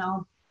here, and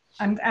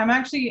I'm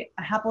actually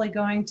happily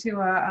going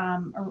to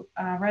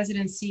a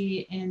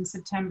residency in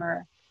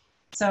September.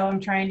 So I'm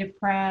trying to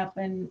prep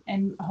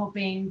and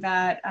hoping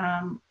that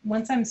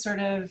once I'm sort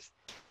of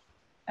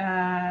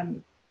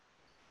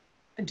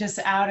just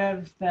out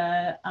of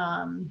the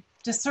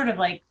just sort of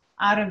like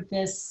out of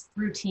this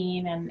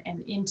routine and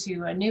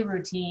into a new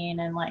routine,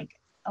 and like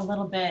a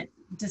little bit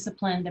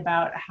disciplined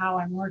about how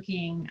I'm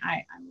working,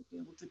 I will be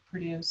able to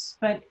produce.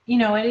 But you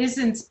know, it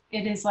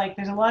is like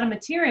there's a lot of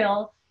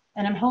material,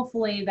 and I'm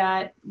hopefully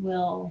that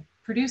will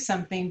produce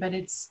something, but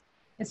it's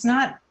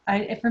not,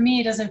 for me,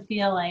 it doesn't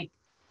feel like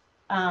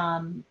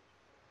a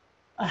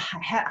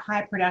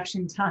high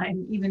production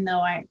time, even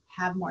though I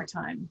have more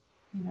time,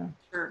 you know.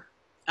 Sure.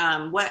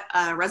 What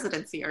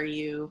residency are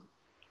you?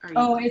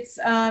 Oh, it's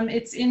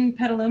in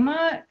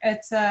Petaluma.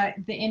 It's the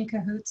In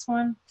Cahoots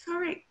one. All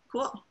right,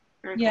 cool.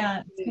 Very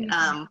yeah.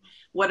 Cool.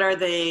 What are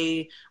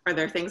they? Are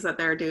there things that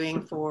they're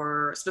doing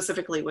for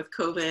specifically with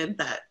COVID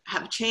that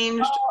have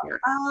changed?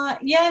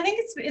 Yeah, I think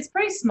it's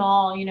pretty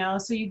small, you know.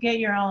 So you have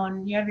your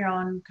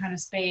own kind of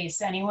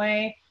space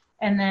anyway.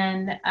 And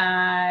then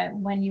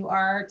when you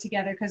are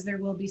together, because there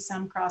will be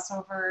some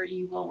crossover,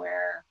 you will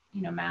wear,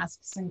 you know,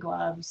 masks and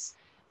gloves.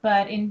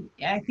 But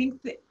I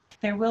think that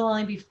there will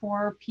only be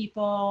 4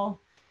 people,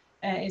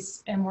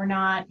 and we're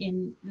not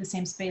in the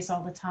same space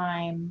all the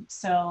time.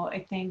 So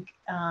I think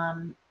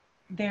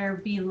there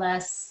be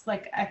less,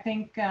 like, I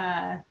think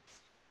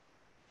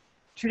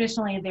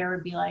traditionally there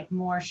would be like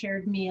more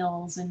shared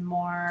meals and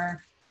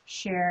more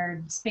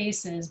shared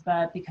spaces,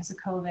 but because of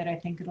COVID, I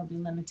think it'll be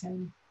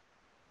limited.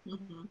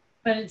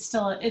 But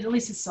at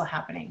least it's still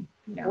happening,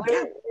 you know.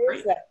 Where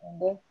is that,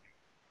 Lynda?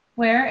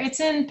 Where? It's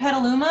in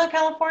Petaluma,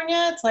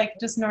 California. It's like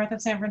just north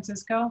of San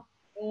Francisco.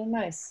 Oh,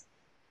 nice.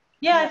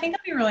 Yeah, I think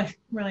it'll be really,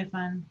 really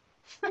fun.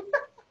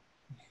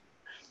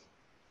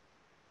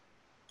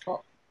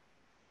 Well,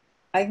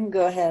 I can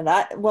go ahead.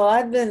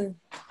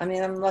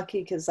 I'm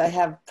lucky because I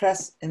have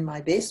press in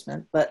my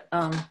basement, but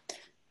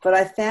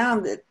I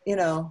found that, you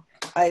know,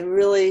 I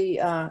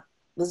really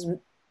was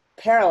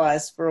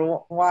paralyzed for a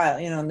while,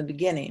 you know, in the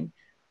beginning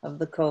of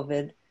the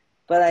COVID,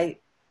 but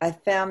I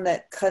found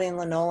that cutting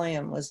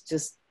linoleum was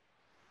just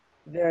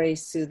very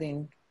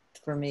soothing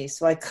for me.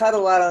 So I cut a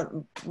lot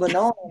of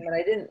linoleum, and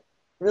I didn't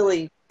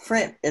really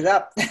print it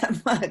up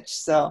that much.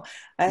 So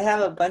I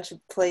have a bunch of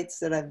plates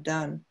that I've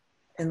done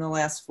in the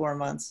last 4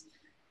 months.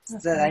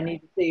 That's that I need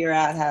to figure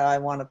out how I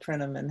want to print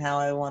them, and how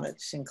I want to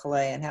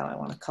chincolle, and how I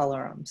want to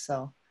color them.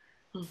 So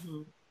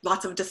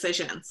lots of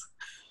decisions.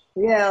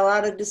 Yeah, a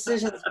lot of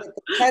decisions. But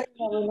the cutting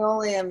of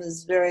linoleum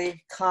is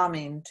very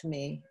calming to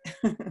me.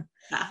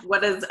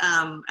 What is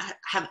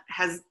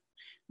has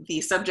the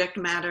subject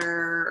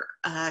matter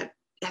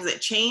has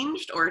it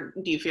changed, or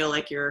do you feel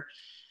like you're?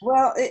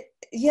 Well,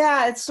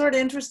 yeah, it's sort of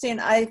interesting.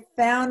 I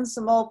found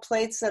some old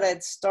plates that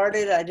I'd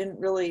started. I didn't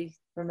really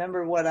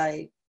remember what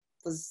I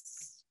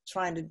was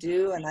trying to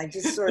do, and I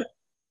just sort of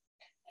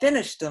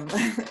finished them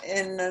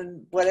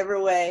in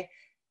whatever way.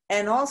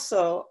 And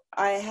also,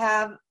 I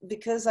have,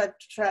 because I've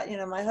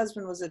my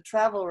husband was a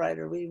travel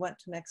writer. We went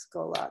to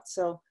Mexico a lot,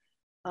 so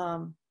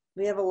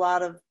we have a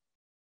lot of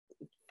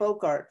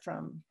folk art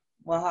from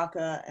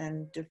Oaxaca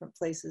and different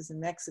places in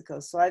Mexico.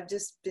 So I've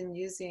just been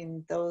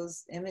using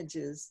those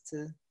images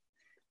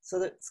so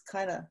that's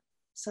kind of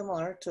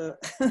similar to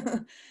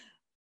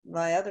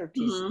my other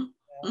pieces,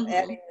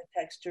 adding the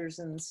textures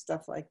and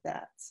stuff like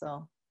that.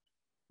 So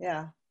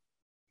yeah.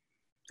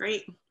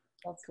 Great.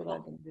 That's what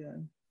I've been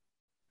doing.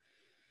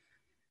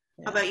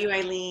 Yeah. How about you,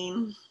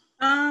 Eileen?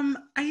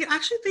 I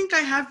actually think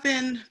I have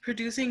been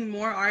producing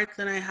more art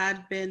than I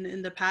had been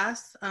in the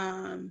past.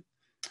 And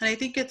I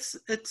think it's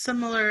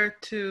similar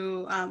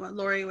to what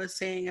Laurie was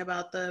saying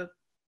about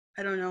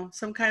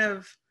some kind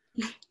of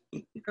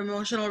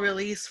emotional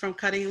release from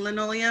cutting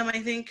linoleum, I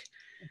think.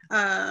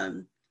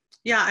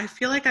 Yeah, I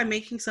feel like I'm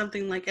making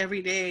something like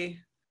every day,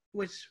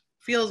 which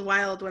feels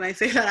wild when I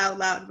say that out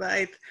loud,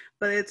 but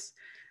it's,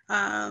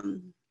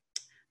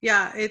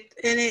 yeah,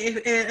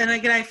 and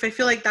again, I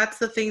feel like that's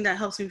the thing that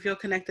helps me feel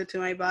connected to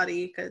my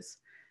body, because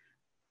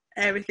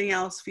everything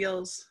else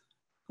feels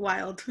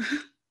wild.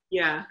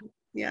 Yeah.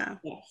 Yeah.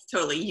 Yes,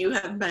 totally. You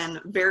have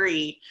been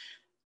very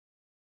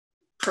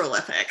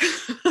prolific.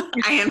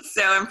 I am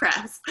so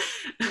impressed.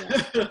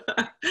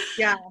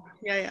 Yeah,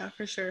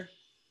 for sure.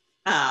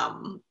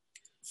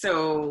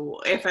 So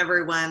if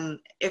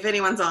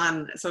anyone's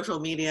on social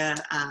media,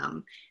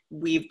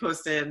 we've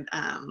posted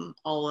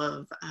all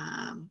of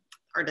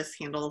artist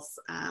handles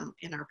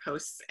in our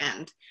posts,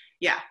 and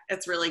yeah,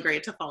 it's really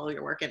great to follow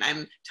your work, and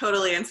I'm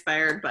totally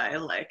inspired by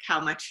like how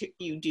much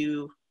you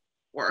do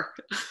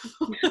work.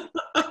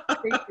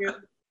 Thank you.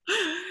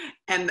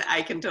 And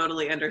I can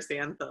totally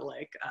understand the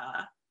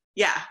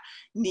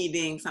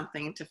needing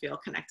something to feel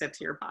connected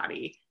to your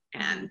body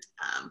and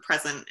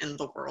present in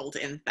the world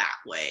in that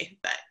way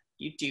that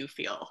you do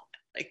feel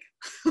like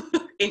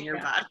in your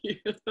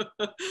body.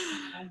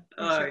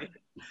 Sure.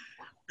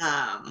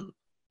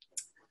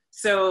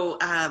 So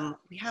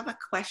we have a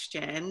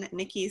question.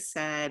 Nikki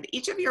said,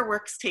 each of your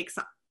works take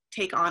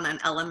on an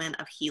element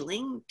of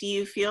healing. Do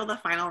you feel the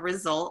final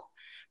result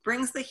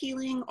brings the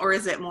healing, or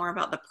is it more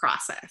about the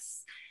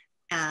process?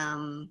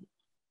 And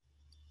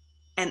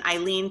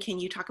Eileen, can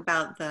you talk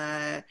about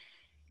the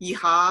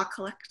Yeehaw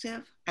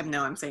Collective? I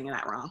know I'm saying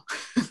that wrong.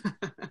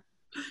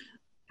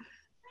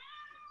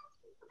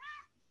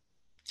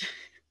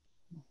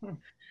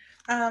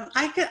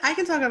 I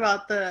can talk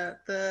about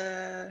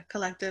the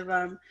collective.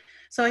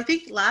 So I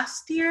think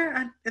last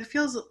year, it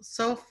feels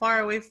so far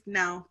away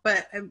now,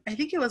 but I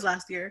think it was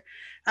last year.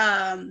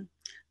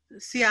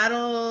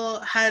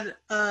 Seattle had,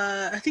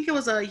 I think it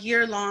was a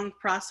year-long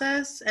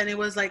process, and it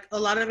was like a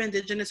lot of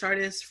Indigenous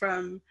artists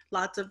from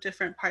lots of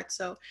different parts.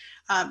 So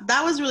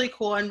that was really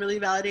cool and really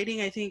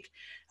validating. I think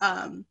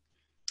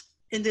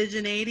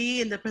indigeneity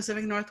in the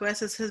Pacific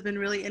Northwest has been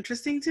really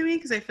interesting to me,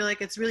 because I feel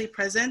like it's really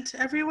present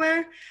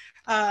everywhere.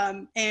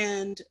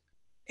 And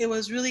it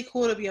was really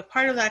cool to be a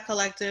part of that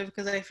collective,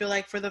 because I feel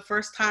like for the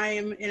first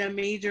time in a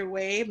major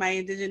way, my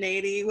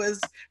indigeneity was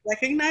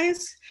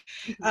recognized.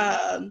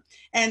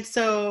 And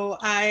so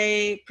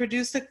I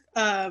produced a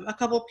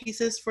couple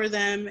pieces for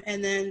them.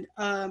 And then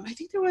I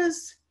think there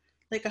was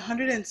like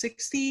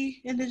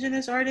 160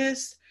 Indigenous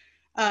artists.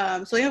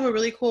 So they have a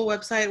really cool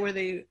website where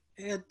they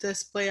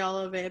display all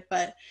of it.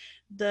 But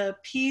the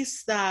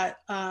piece that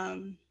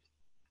I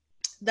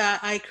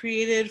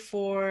created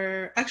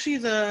for actually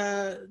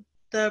the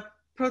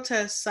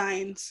protest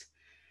signs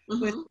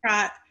with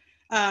Pratt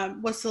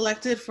was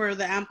selected for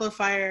the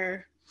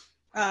Amplifier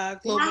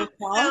global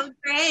call. So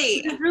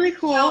great. It's really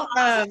cool.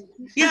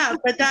 Yeah,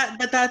 but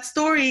that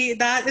story,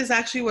 that is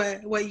actually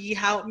what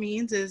Yeehaw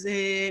means. Is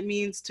it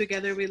means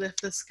together we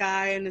lift the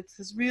sky, and it's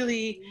this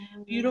really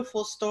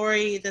beautiful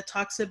story that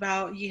talks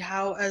about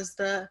Yeehaw as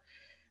the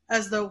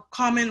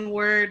common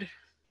word.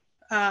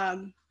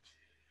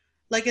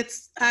 Like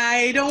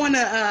I don't want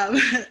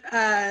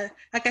to,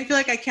 like I feel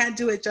like I can't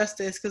do it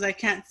justice, because I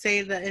can't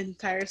say the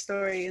entire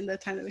story in the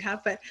time that we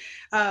have, but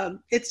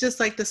it's just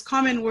like this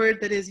common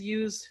word that is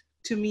used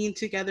to mean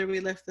together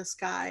we lift the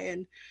sky.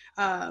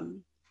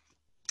 And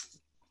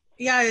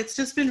yeah, it's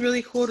just been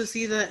really cool to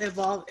see the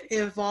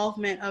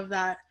evolvement of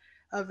that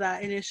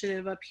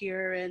initiative up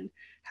here, and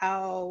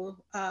how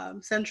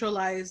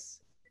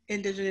centralized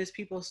Indigenous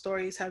people's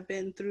stories have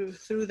been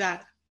through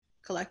that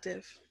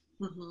collective.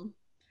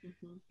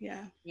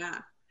 Yeah.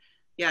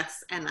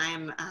 Yes. And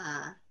I'm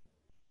I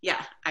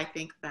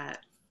think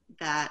that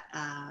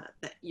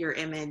your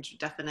image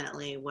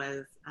definitely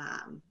was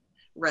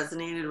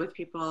resonated with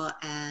people,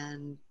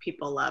 and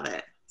people love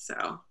it.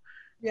 So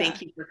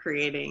thank you for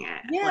creating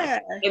it. Yeah.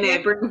 I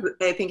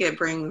think it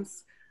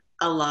brings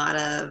a lot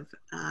of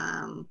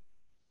I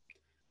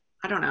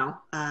don't know,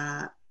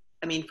 I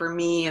mean, for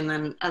me, and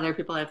then other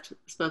people I've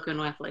spoken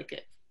with, like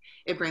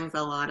it brings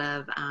a lot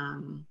of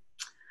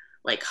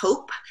like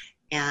hope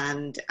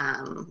and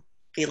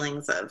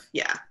feelings of,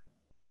 yeah,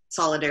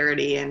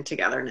 solidarity and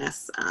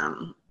togetherness.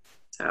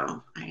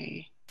 So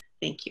I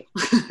thank you.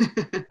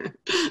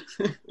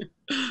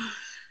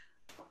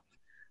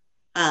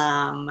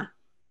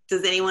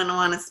 Does anyone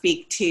want to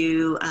speak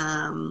to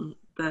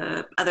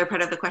the other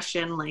part of the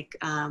question, like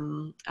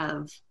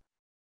of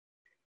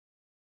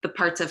the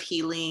parts of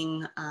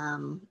healing,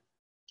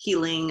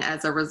 healing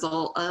as a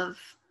result of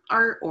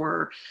art,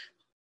 or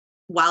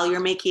while you're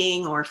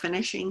making or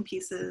finishing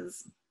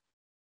pieces?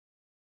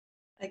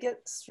 I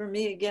guess for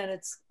me, again,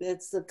 it's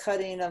the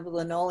cutting of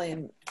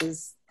linoleum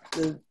is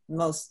the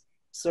most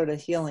sort of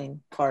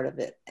healing part of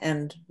it,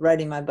 and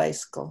riding my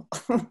bicycle.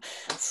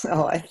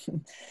 So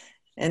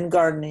and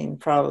gardening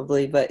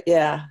probably, but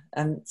yeah,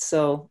 and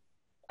so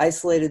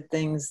isolated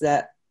things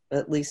that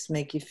at least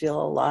make you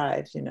feel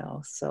alive, you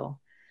know. So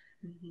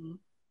Mm-hmm.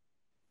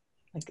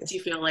 I guess. Do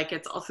you feel like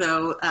it's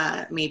also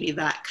maybe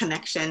that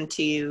connection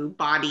to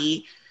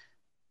body,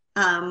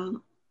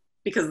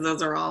 because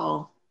those are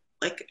all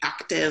like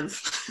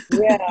active,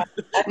 yeah,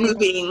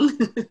 moving?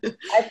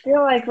 I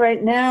feel like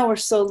right now we're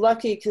so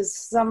lucky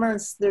because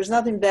there's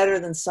nothing better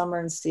than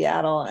summer in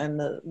Seattle, and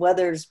the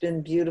weather's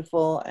been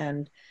beautiful,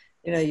 and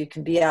you know, you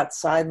can be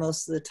outside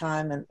most of the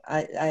time, and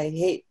I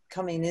hate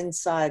coming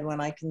inside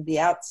when I can be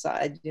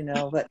outside, you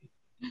know, but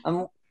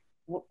I'm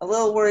a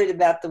little worried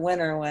about the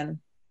winter when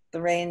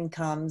the rain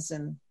comes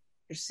and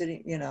you're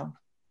sitting, you know,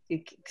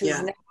 because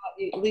Yeah. now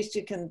at least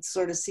you can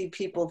sort of see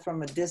people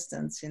from a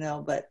distance, you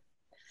know, but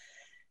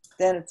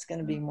then it's going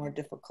to be more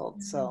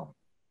difficult. So,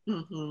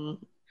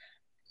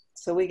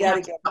 so we got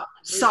to get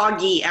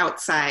soggy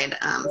outside.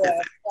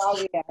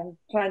 Soggy. I'm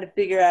trying to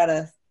figure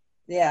out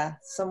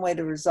some way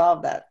to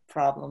resolve that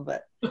problem,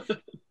 but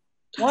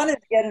one is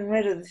getting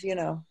rid of, you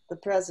know, the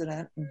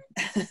president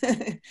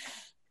and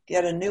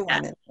get a new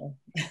one in there.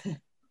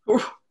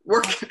 We're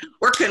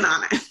working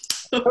on it.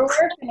 We're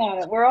working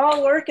on it. We're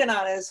all working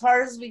on it as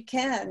hard as we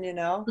can, you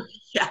know.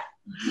 Yeah.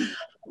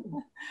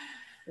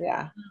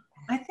 Yeah.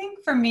 I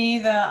think for me,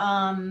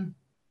 the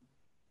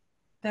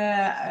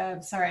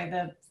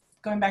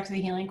going back to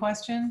the healing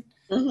question,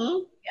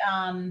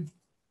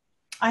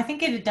 I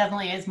think it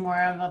definitely is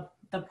more of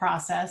the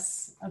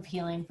process of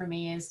healing for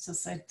me, is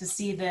just like to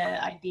see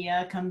the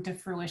idea come to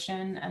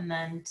fruition and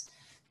then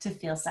to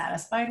feel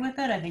satisfied with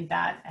it. I think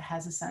that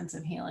has a sense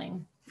of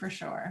healing for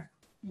sure,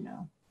 you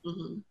know,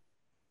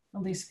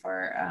 at least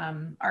for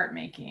art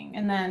making.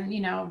 And then,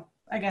 you know,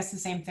 I guess the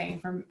same thing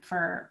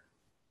for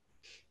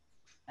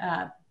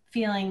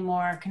feeling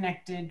more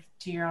connected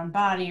to your own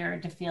body, or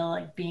to feel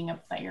like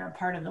that you're a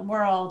part of the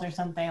world or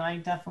something,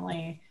 like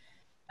definitely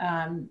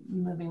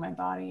moving my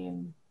body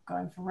and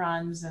going for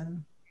runs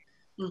and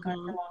going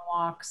for long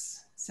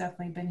walks. It's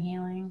definitely been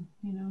healing,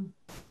 you know.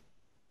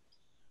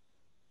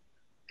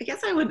 I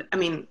guess I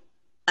mean,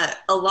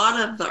 a lot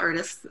of the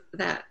artists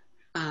that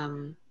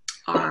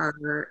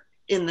are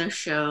in the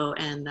show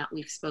and that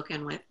we've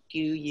spoken with do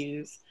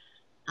use,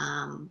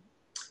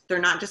 they're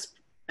not just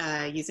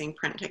using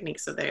print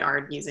techniques, so they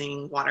are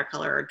using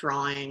watercolor or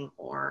drawing,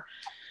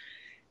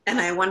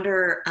 and I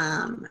wonder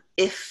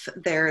if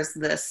there's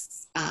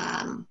this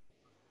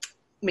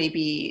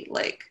maybe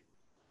like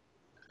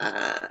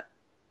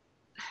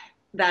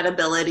that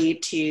ability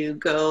to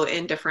go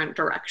in different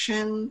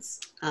directions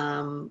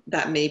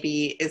that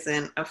maybe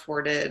isn't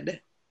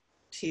afforded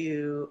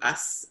to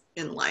us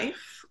in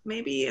life,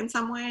 maybe in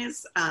some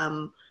ways,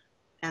 and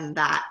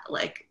that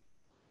like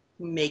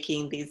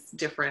making these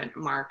different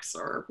marks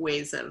or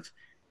ways of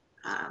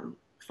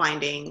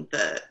finding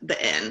the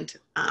end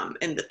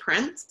in the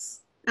prints.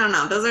 I don't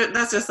know.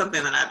 That's just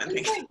something that I've been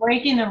thinking. Like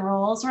breaking the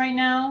rules right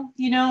now,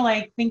 you know,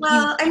 like thinking.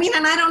 Well, I mean,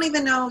 and I don't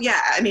even know.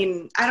 Yeah, I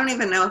mean, I don't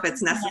even know if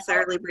it's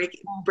necessarily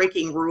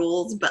breaking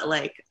rules, but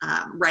like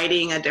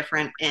writing a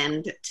different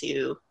end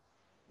to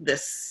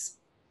this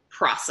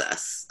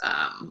process.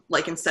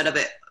 Like instead of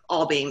it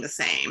all being the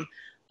same,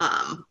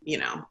 you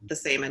know, the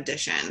same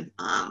edition,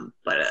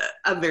 but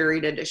a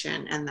varied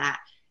edition, and that,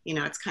 you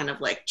know, it's kind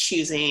of like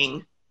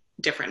choosing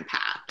different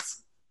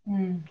paths.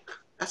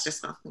 That's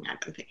just something I've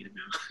been thinking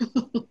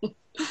about.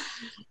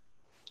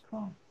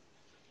 Cool.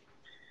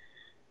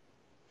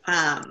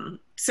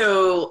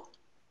 So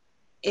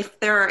if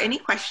there are any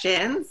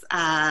questions,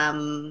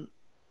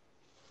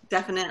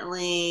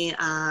 definitely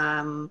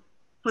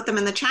put them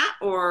in the chat,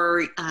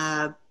 or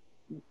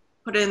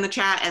put it in the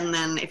chat, and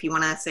then if you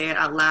want to say it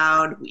out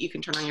loud, you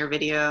can turn on your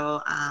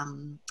video,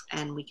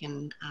 and we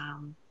can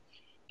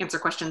answer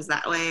questions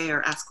that way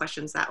or ask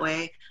questions that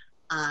way.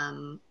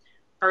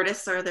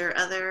 Artists, are there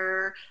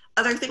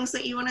other things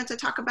that you wanted to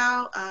talk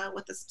about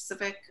with the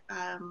specific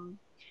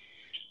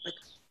like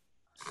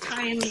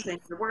times in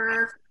your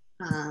work?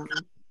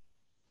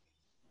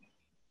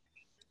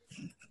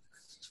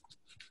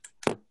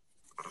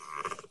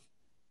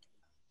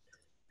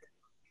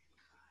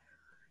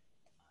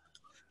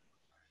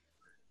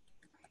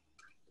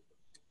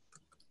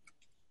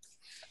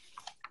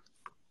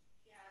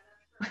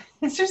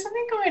 Is there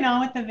something going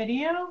on with the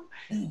video?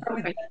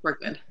 Okay, we're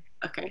good.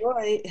 Okay.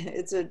 Laurie,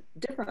 it's a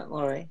different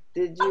Laurie.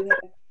 Did you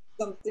have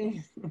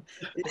something?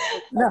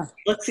 No.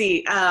 Let's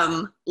see.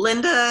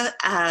 Linda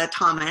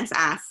Thomas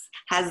asks,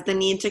 has the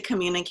need to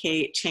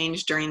communicate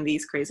changed during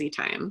these crazy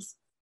times?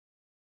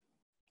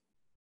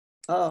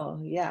 Oh,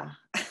 yeah.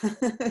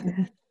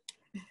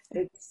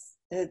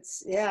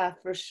 It's yeah,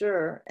 for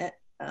sure.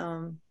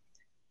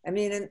 I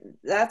mean, and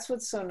that's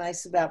what's so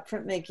nice about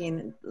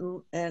printmaking.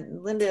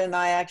 And Linda and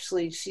I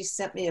actually, she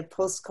sent me a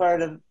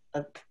postcard of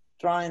a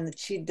drawing that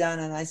she'd done,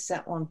 and I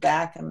sent one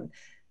back, and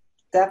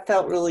that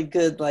felt really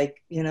good.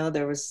 Like, you know,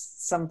 there was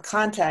some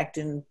contact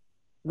in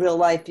real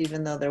life,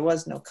 even though there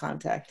was no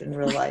contact in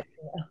real life.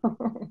 You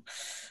know?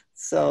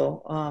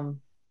 So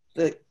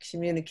the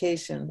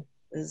communication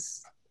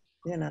is,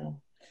 you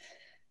know,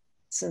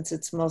 since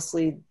it's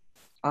mostly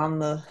on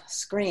the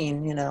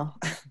screen, you know,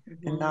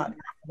 and not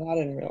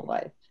in real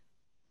life.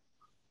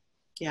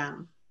 Yeah.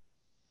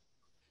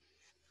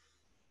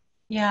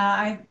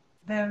 Yeah,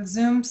 the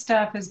Zoom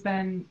stuff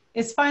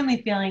it's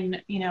finally feeling,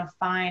 you know,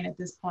 fine at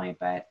this point,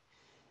 but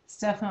it's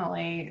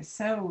definitely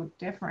so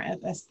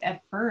different.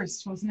 At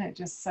first, wasn't it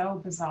just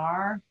so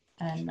bizarre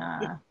and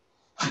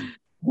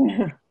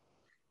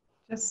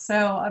just so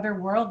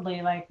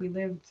otherworldly, like we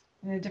lived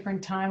in a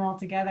different time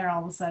altogether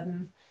all of a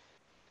sudden.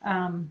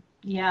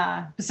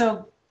 Yeah,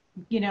 so,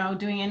 you know,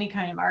 doing any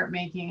kind of art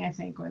making, I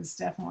think, was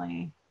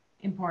definitely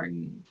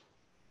important,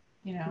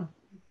 you know.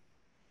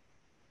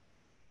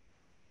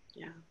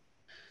 Yeah.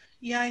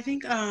 Yeah, I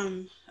think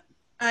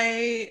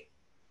I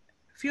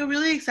feel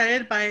really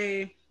excited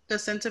by the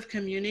sense of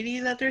community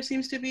that there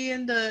seems to be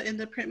in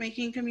the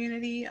printmaking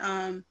community.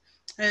 And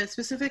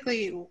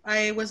specifically,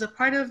 I was a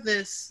part of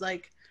this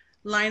like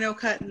lino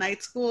cut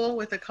night school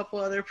with a couple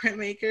other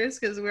printmakers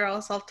because we were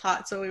all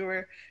self-taught, so we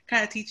were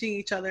kind of teaching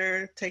each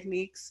other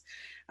techniques.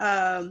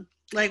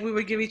 Like we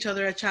would give each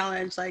other a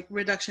challenge, like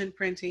reduction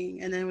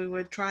printing, and then we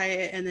would try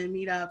it and then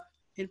meet up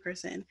in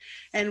person.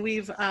 And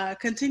we've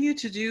continued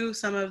to do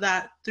some of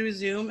that through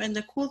Zoom. And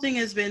the cool thing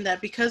has been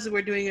that because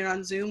we're doing it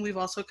on Zoom, we've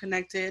also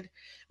connected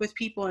with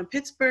people in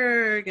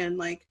Pittsburgh and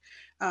like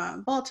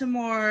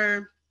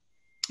Baltimore,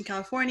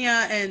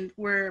 California, and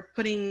we're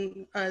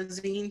putting a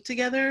zine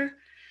together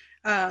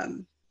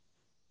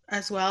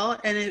as well.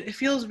 And it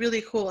feels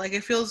really cool. Like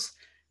it feels,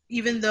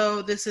 even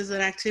though this is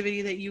an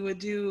activity that you would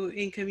do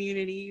in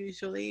community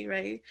usually,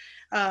 right?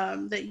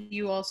 That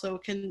you also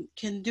can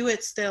do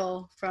it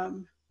still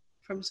from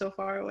so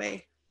far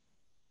away.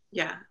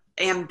 Yeah.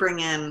 And bring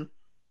in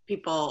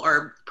people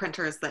or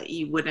printers that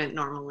you wouldn't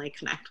normally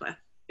connect with.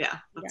 Yeah,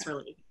 that's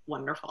really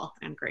wonderful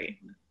and great.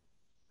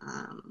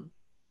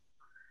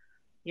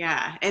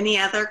 Yeah. Any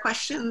other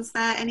questions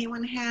that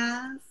anyone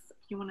has?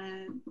 You want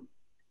to,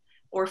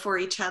 or for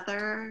each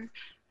other,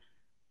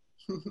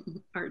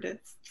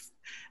 artists?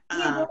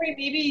 Yeah, Laurie,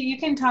 maybe you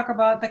can talk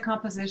about the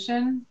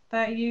composition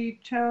that you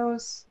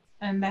chose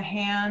and the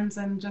hands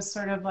and just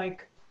sort of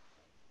like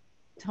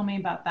tell me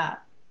about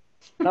that.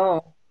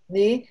 Oh,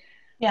 me?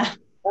 Yeah.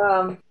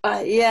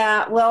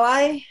 Yeah, well,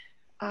 I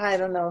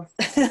don't know.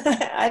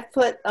 I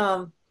put,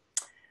 I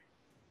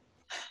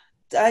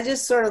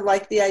just sort of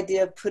like the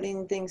idea of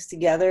putting things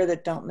together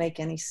that don't make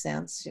any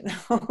sense, you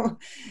know?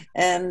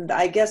 And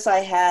I guess I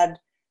had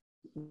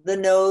the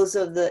nose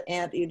of the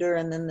anteater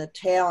and then the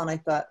tail, and I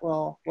thought,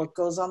 well, what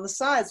goes on the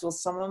sides? Well,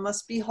 someone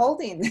must be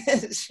holding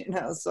this, you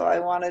know? So I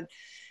wanted,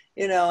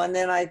 you know, and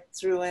then I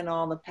threw in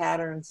all the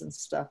patterns and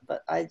stuff,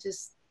 but I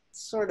just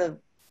sort of,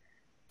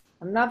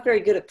 I'm not very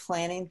good at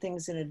planning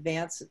things in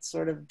advance. It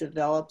sort of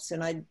develops,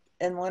 and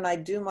when I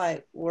do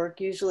my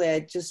work, usually I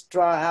just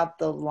draw out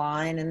the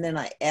line and then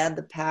I add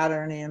the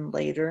pattern in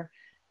later.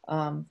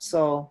 And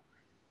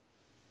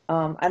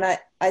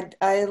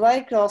I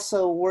like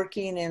also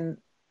working in,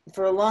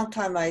 for a long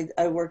time I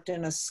worked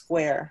in a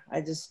square. I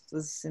just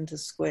was into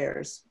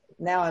squares.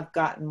 Now I've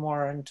gotten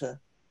more into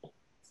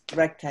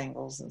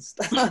rectangles and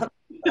stuff.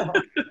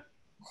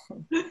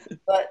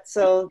 But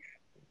so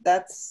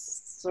that's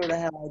sort of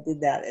how I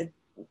did that. It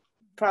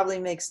probably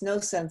makes no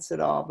sense at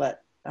all,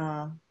 but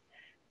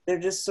they're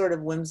just sort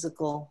of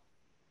whimsical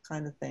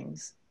kind of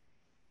things.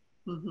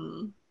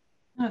 Mm-hmm. Oh,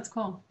 that's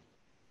cool.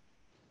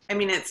 I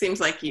mean, it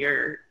seems like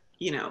you're,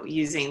 you know,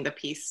 using the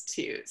piece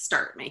to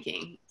start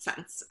making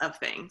sense of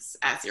things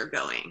as you're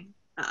going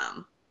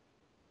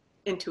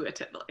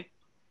intuitively.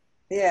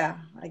 Yeah,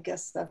 I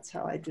guess that's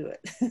how I do it.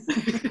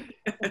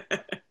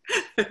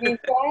 I mean,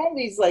 so I have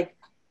these like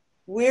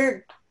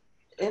weird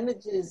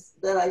images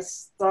that I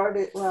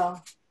started,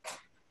 well,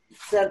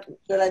 that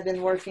I've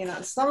been working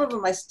on. Some of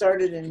them I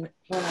started when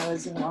I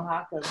was in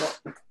Oaxaca, but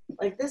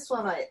like this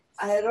one I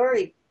had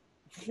already,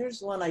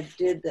 here's one I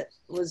did that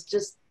was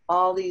just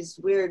all these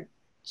weird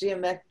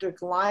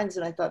geometric lines,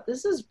 and I thought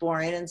this is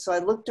boring, and so I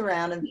looked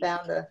around and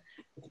found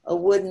a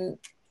wooden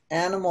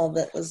animal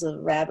that was a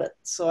rabbit.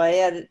 So I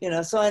added, you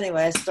know, so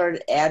anyway, I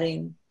started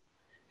adding,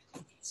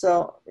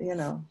 so, you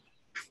know.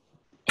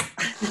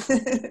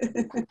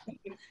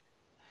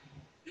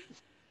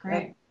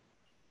 Great.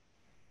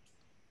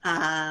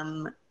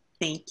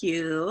 Thank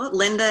you.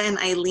 Lynda and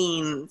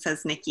Eileen,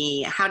 says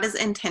Nikki, how does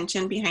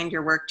intention behind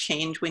your work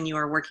change when you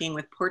are working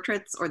with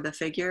portraits or the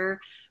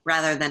figure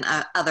rather than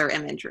other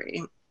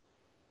imagery?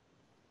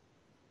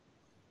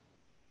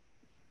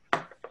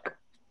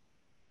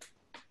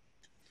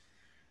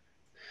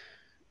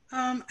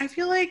 I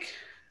feel like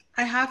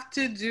I have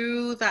to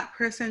do that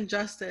person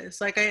justice.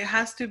 Like it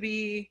has to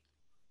be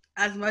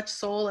as much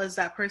soul as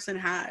that person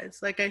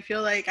has. Like I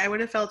feel like I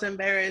would have felt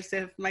embarrassed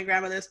if my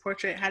grandmother's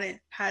portrait hadn't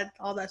had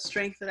all that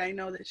strength that I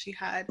know that she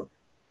had.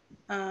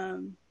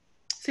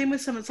 Same with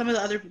some of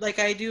the other, like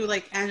I do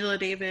like Angela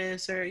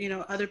Davis or, you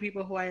know, other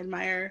people who I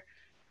admire.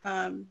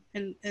 And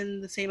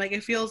the same, like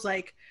it feels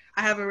like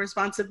I have a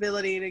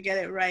responsibility to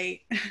get it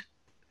right.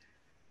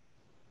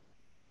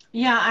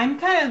 Yeah, I'm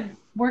kind of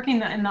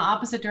working in the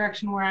opposite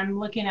direction where I'm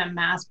looking at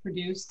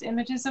mass-produced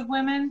images of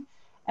women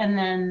and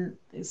then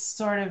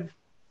sort of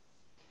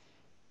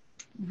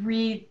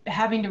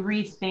having to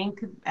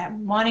rethink,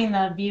 wanting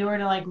the viewer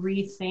to like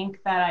rethink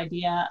that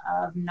idea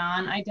of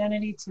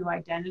non-identity to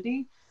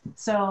identity.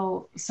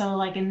 So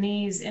like in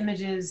these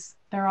images,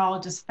 they're all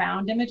just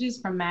found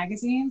images from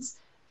magazines.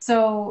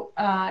 So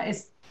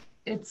it's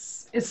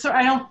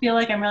I don't feel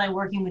like I'm really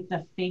working with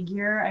the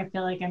figure. I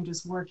feel like I'm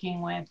just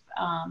working with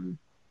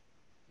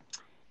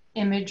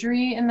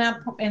imagery in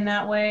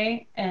that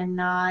way, and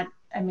not,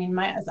 I mean,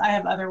 I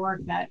have other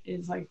work that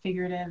is like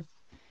figurative,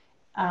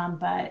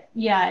 but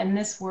yeah, in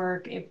this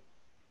work it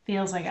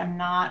feels like I'm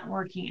not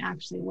working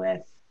actually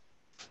with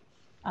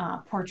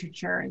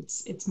portraiture.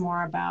 It's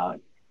more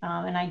about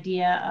an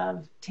idea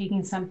of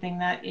taking something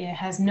that it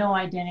has no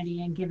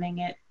identity and giving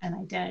it an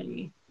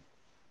identity.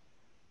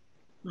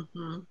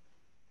 Mm-hmm.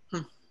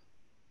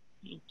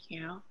 Thank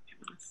you.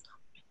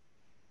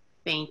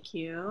 Thank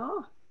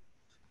you.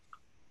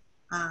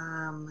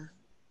 I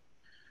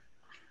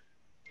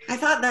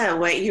thought that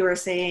what you were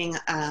saying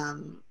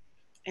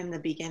in the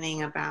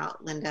beginning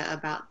about, Lynda,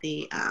 about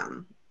the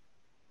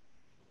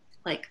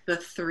like the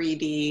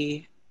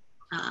 3D,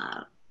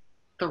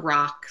 the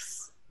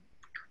rocks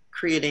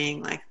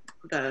creating like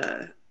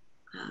the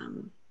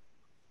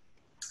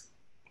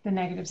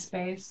negative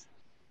space.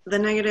 The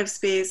negative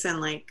space,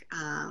 and like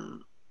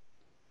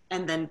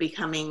and then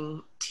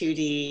becoming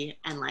 2D,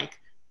 and like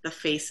the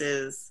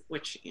faces,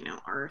 which, you know,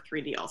 are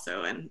 3D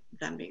also, and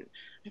then being,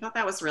 I thought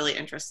that was really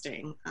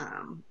interesting.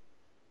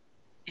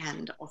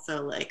 And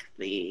also like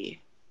the,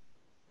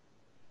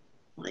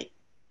 like,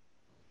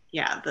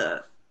 yeah,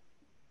 the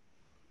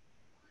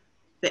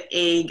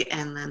egg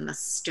and then the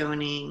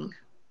stoning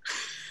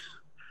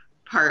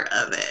part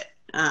of it.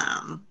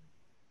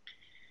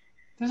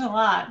 There's a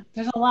lot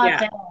Yeah.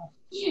 there.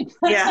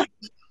 Yeah.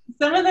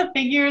 Some of the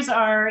figures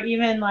are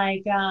even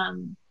like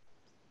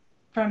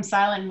from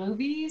silent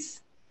movies.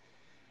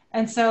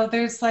 And so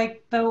there's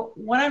like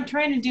what I'm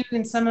trying to do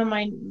in some of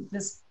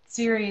this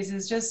series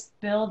is just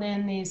build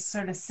in these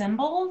sort of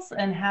symbols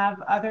and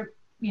have other,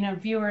 you know,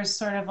 viewers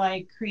sort of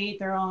like create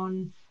their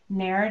own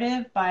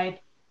narrative by,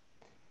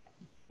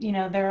 you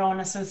know, their own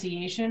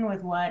association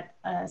with what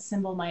a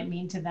symbol might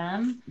mean to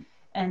them.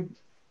 And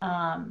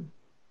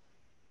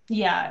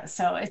yeah,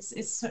 so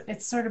it's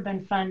sort of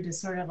been fun to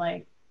sort of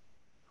like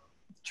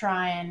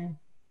try and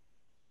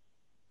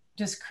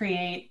just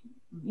create,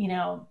 you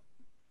know,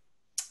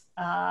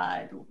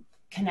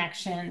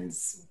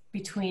 connections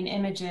between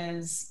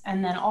images,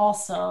 and then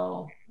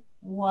also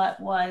what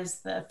was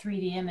the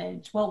 3D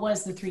image, what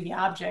was the 3D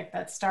object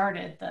that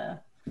started the,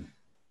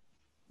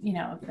 you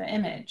know, the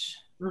image.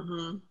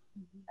 Mm-hmm.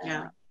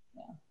 Yeah.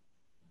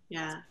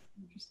 Yeah.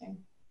 Interesting.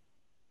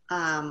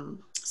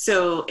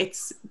 So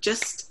it's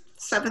just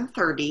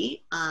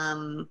 7:30.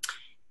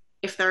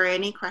 If there are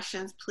any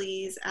questions,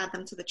 please add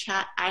them to the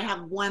chat. I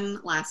have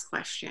one last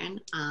question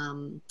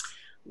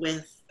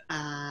with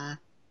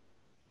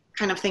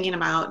kind of thinking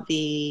about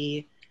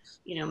the,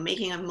 you know,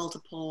 making of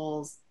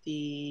multiples,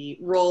 the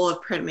role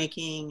of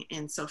printmaking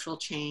in social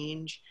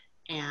change,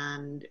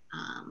 and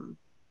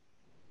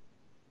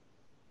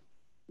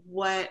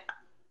what,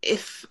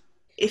 if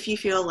you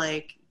feel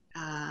like,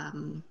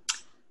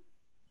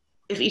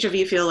 if each of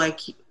you feel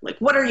like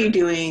what are you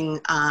doing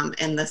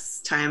in this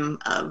time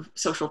of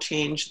social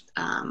change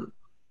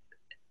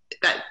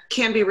that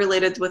can be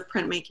related with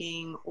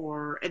printmaking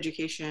or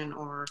education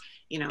or,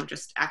 you know,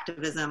 just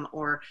activism?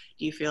 Or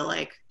do you feel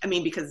like, I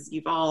mean, because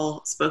you've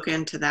all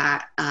spoken to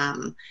that,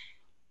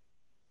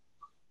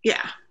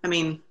 yeah, I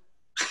mean,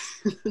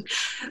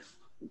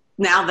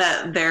 now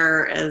that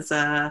there is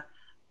a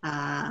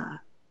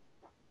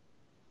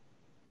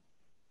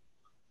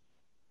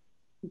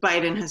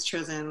Biden has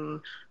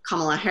chosen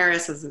Kamala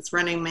Harris as its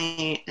running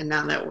mate, and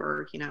now that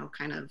we're, you know,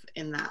 kind of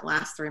in that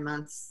last 3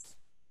 months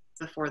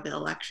before the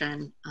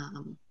election,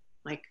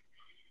 like,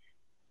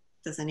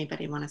 does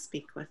anybody want to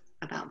speak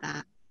about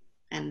that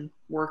and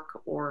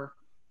work, or,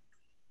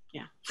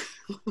 yeah,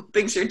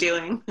 things you're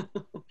doing?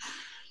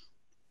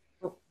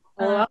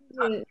 Well,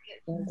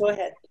 go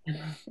ahead.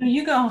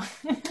 You go.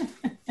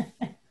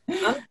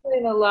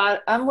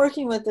 I'm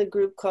working with a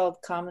group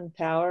called Common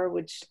Power,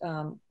 which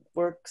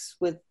works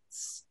with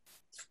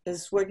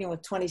is working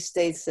with 20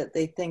 states that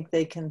they think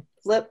they can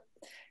flip.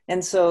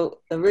 And so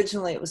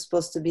originally it was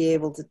supposed to be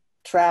able to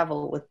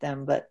travel with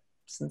them, but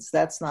since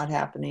that's not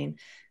happening,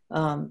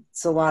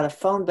 it's a lot of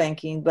phone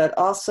banking. But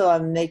also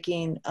I'm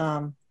making,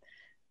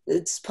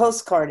 it's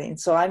postcarding.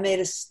 So I made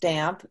a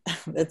stamp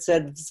that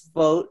said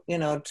vote, you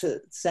know,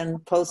 to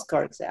send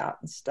postcards out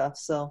and stuff.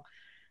 So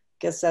I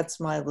guess that's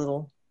my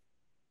little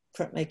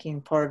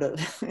printmaking part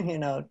of, you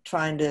know,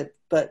 trying to,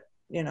 but,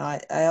 you know,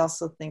 I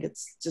also think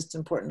it's just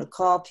important to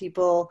call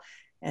people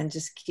and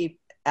just keep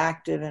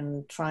active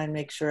and try and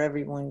make sure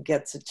everyone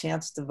gets a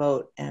chance to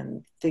vote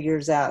and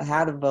figures out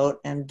how to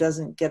vote and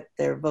doesn't get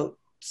their vote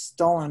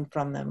stolen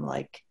from them,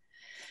 like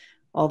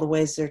all the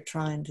ways they're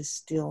trying to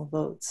steal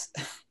votes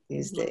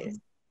these days.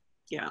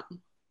 Yeah.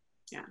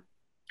 Yeah.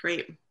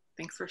 Great.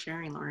 Thanks for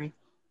sharing, Laurie.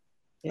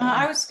 Yeah.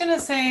 I was going to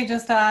say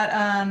just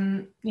that,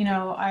 you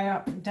know,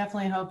 I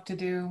definitely hope to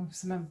do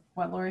some of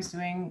what Laurie's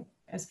doing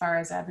as far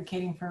as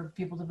advocating for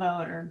people to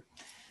vote or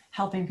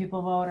helping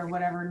people vote or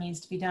whatever needs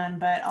to be done.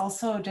 But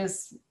also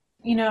just,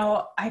 you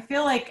know, I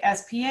feel like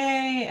SPA,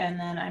 and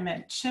then I'm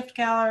at Shift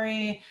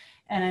Gallery,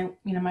 and I,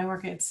 you know, my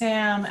work at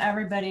SAM,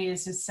 everybody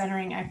is just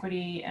centering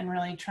equity and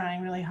really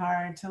trying really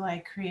hard to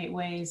like create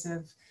ways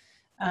of,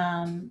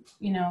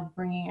 you know,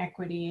 bringing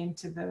equity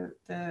into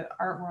the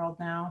art world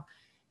now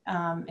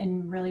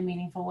in really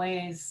meaningful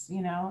ways,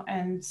 you know.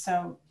 And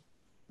so,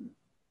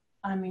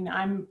 I mean,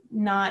 I'm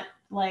not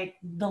like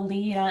the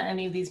lead on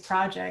any of these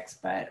projects,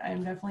 but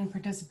I'm definitely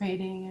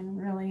participating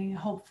and really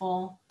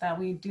hopeful that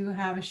we do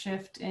have a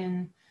shift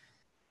in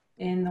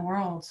the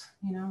world,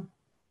 you know,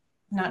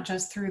 not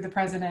just through the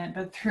president,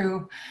 but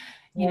through,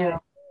 you know,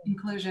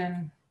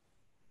 inclusion.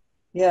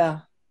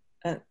 Yeah.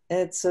 And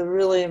it's a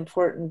really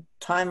important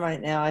time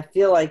right now. I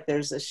feel like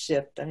there's a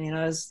shift. I mean,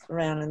 I was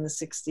around in the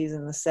 60s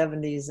and the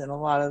 70s and a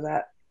lot of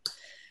that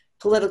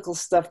political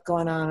stuff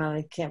going on.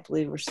 I can't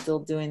believe we're still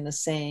doing the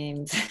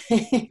same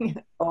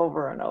thing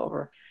over and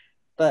over.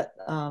 But,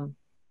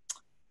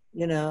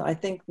 you know, I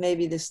think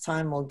maybe this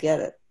time we'll get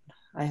it.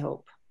 I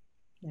hope,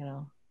 you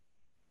know.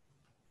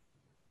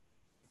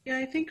 Yeah,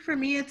 I think for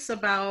me, it's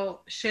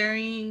about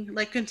sharing,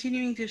 like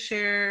continuing to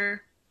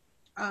share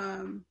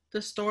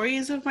the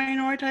stories of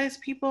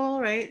minoritized people,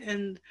 right?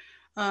 And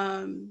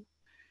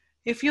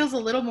it feels a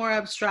little more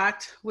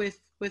abstract with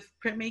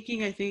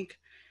printmaking. I think,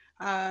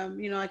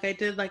 you know, like I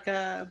did like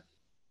a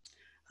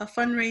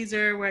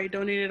fundraiser where I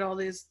donated all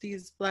these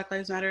Black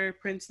Lives Matter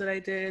prints that I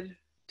did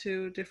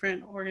to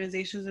different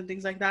organizations and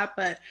things like that.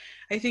 But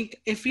I think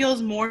it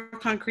feels more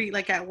concrete,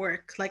 like at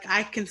work. Like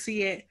I can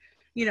see it,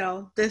 you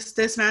know, this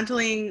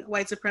dismantling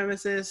white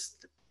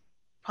supremacist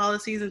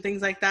policies and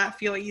things like that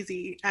feel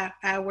easy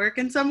at work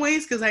in some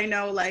ways, because I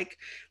know like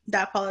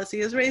that policy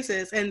is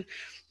racist. And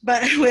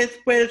but with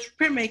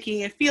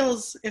printmaking, it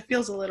feels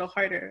a little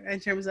harder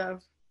in terms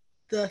of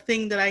the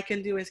thing that I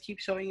can do is keep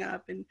showing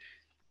up and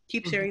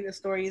keep sharing the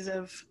stories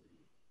of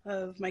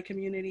my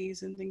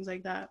communities and things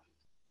like that.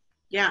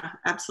 Yeah,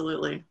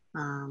 absolutely.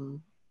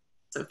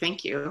 So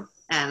thank you.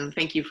 And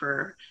thank you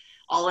for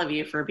all of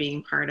you for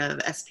being part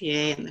of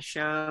SPA and the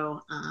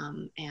show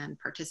and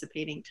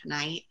participating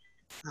tonight.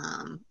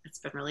 It's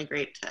been really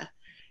great to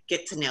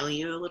get to know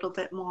you a little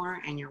bit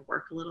more and your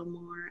work a little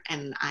more.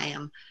 And I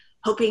am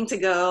hoping to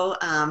go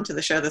to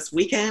the show this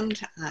weekend.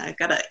 I've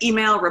got to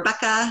email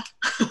Rebecca.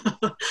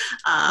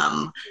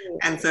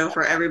 And so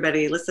for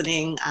everybody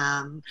listening,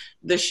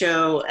 the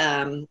show,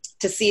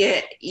 to see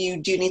it, you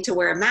do need to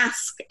wear a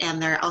mask, and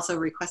they're also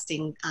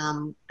requesting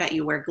that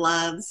you wear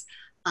gloves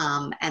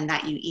and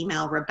that you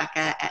email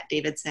Rebecca at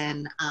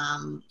Davidson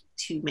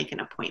to make an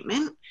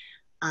appointment.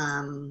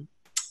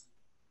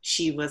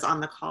 She was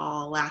on the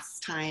call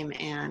last time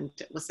and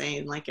was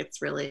saying like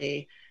it's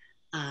really,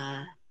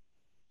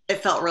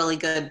 it felt really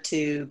good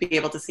to be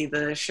able to see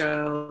the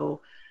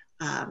show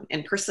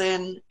in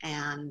person.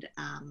 And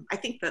I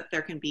think that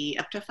there can be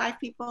up to 5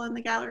 people in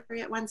the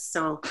gallery at once.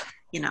 So,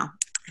 you know,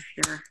 if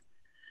your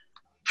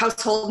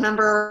household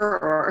member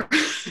or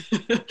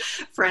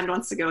friend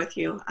wants to go with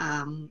you,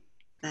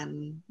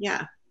 then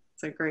yeah,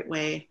 it's a great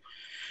way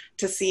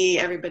to see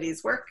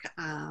everybody's work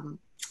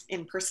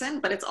in person,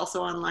 but it's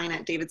also online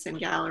at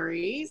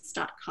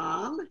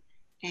davidsongalleries.com.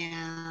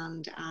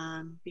 And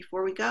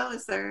before we go,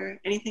 is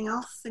there anything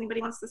else anybody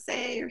wants to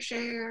say or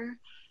share?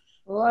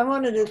 Well, I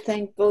wanted to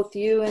thank both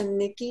you and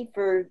Nikki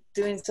for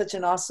doing such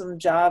an awesome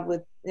job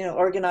with, you know,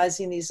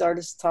 organizing these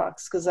artist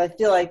talks, because I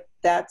feel like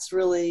that's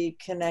really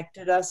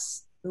connected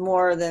us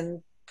more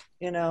than,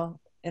 you know,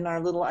 in our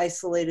little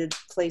isolated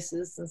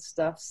places and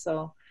stuff.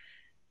 So,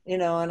 you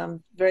know, and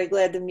I'm very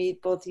glad to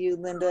meet both you,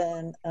 Lynda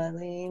and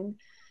Eileen.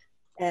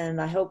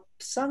 And I hope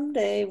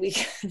someday we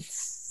can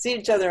see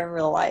each other in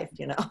real life,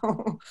 you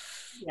know.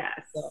 Yes,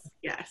 so.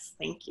 Yes,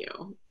 thank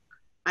you.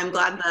 I'm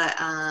glad that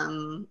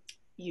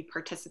you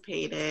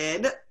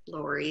participated,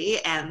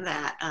 Laurie, and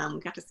that we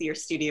got to see your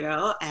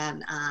studio.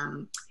 And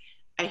I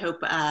hope,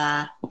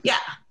 yeah,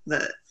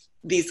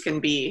 these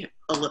can be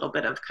a little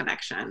bit of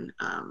connection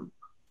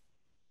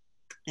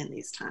in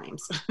these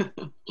times.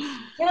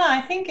 Yeah,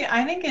 I think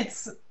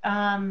it's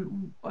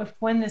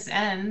when this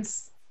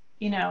ends,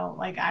 you know,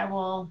 like I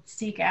will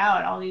seek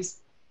out all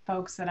these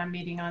folks that I'm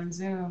meeting on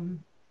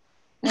Zoom,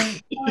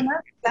 and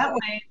that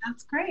way,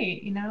 that's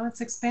great. You know,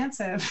 it's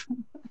expansive.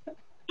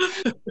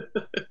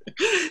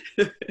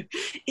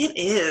 It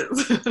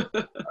is.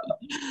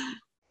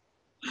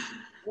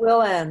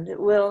 Will end. It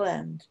will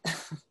end.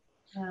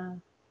 Yeah.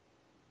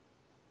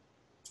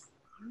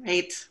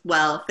 Right.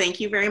 Well, thank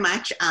you very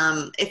much.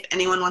 If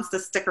anyone wants to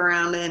stick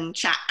around and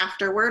chat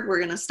afterward, we're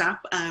going to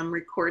stop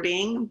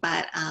recording.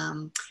 But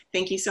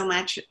thank you so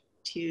much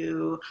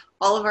to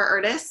all of our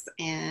artists,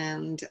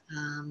 and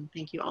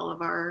thank you all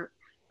of our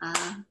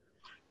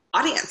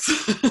audience.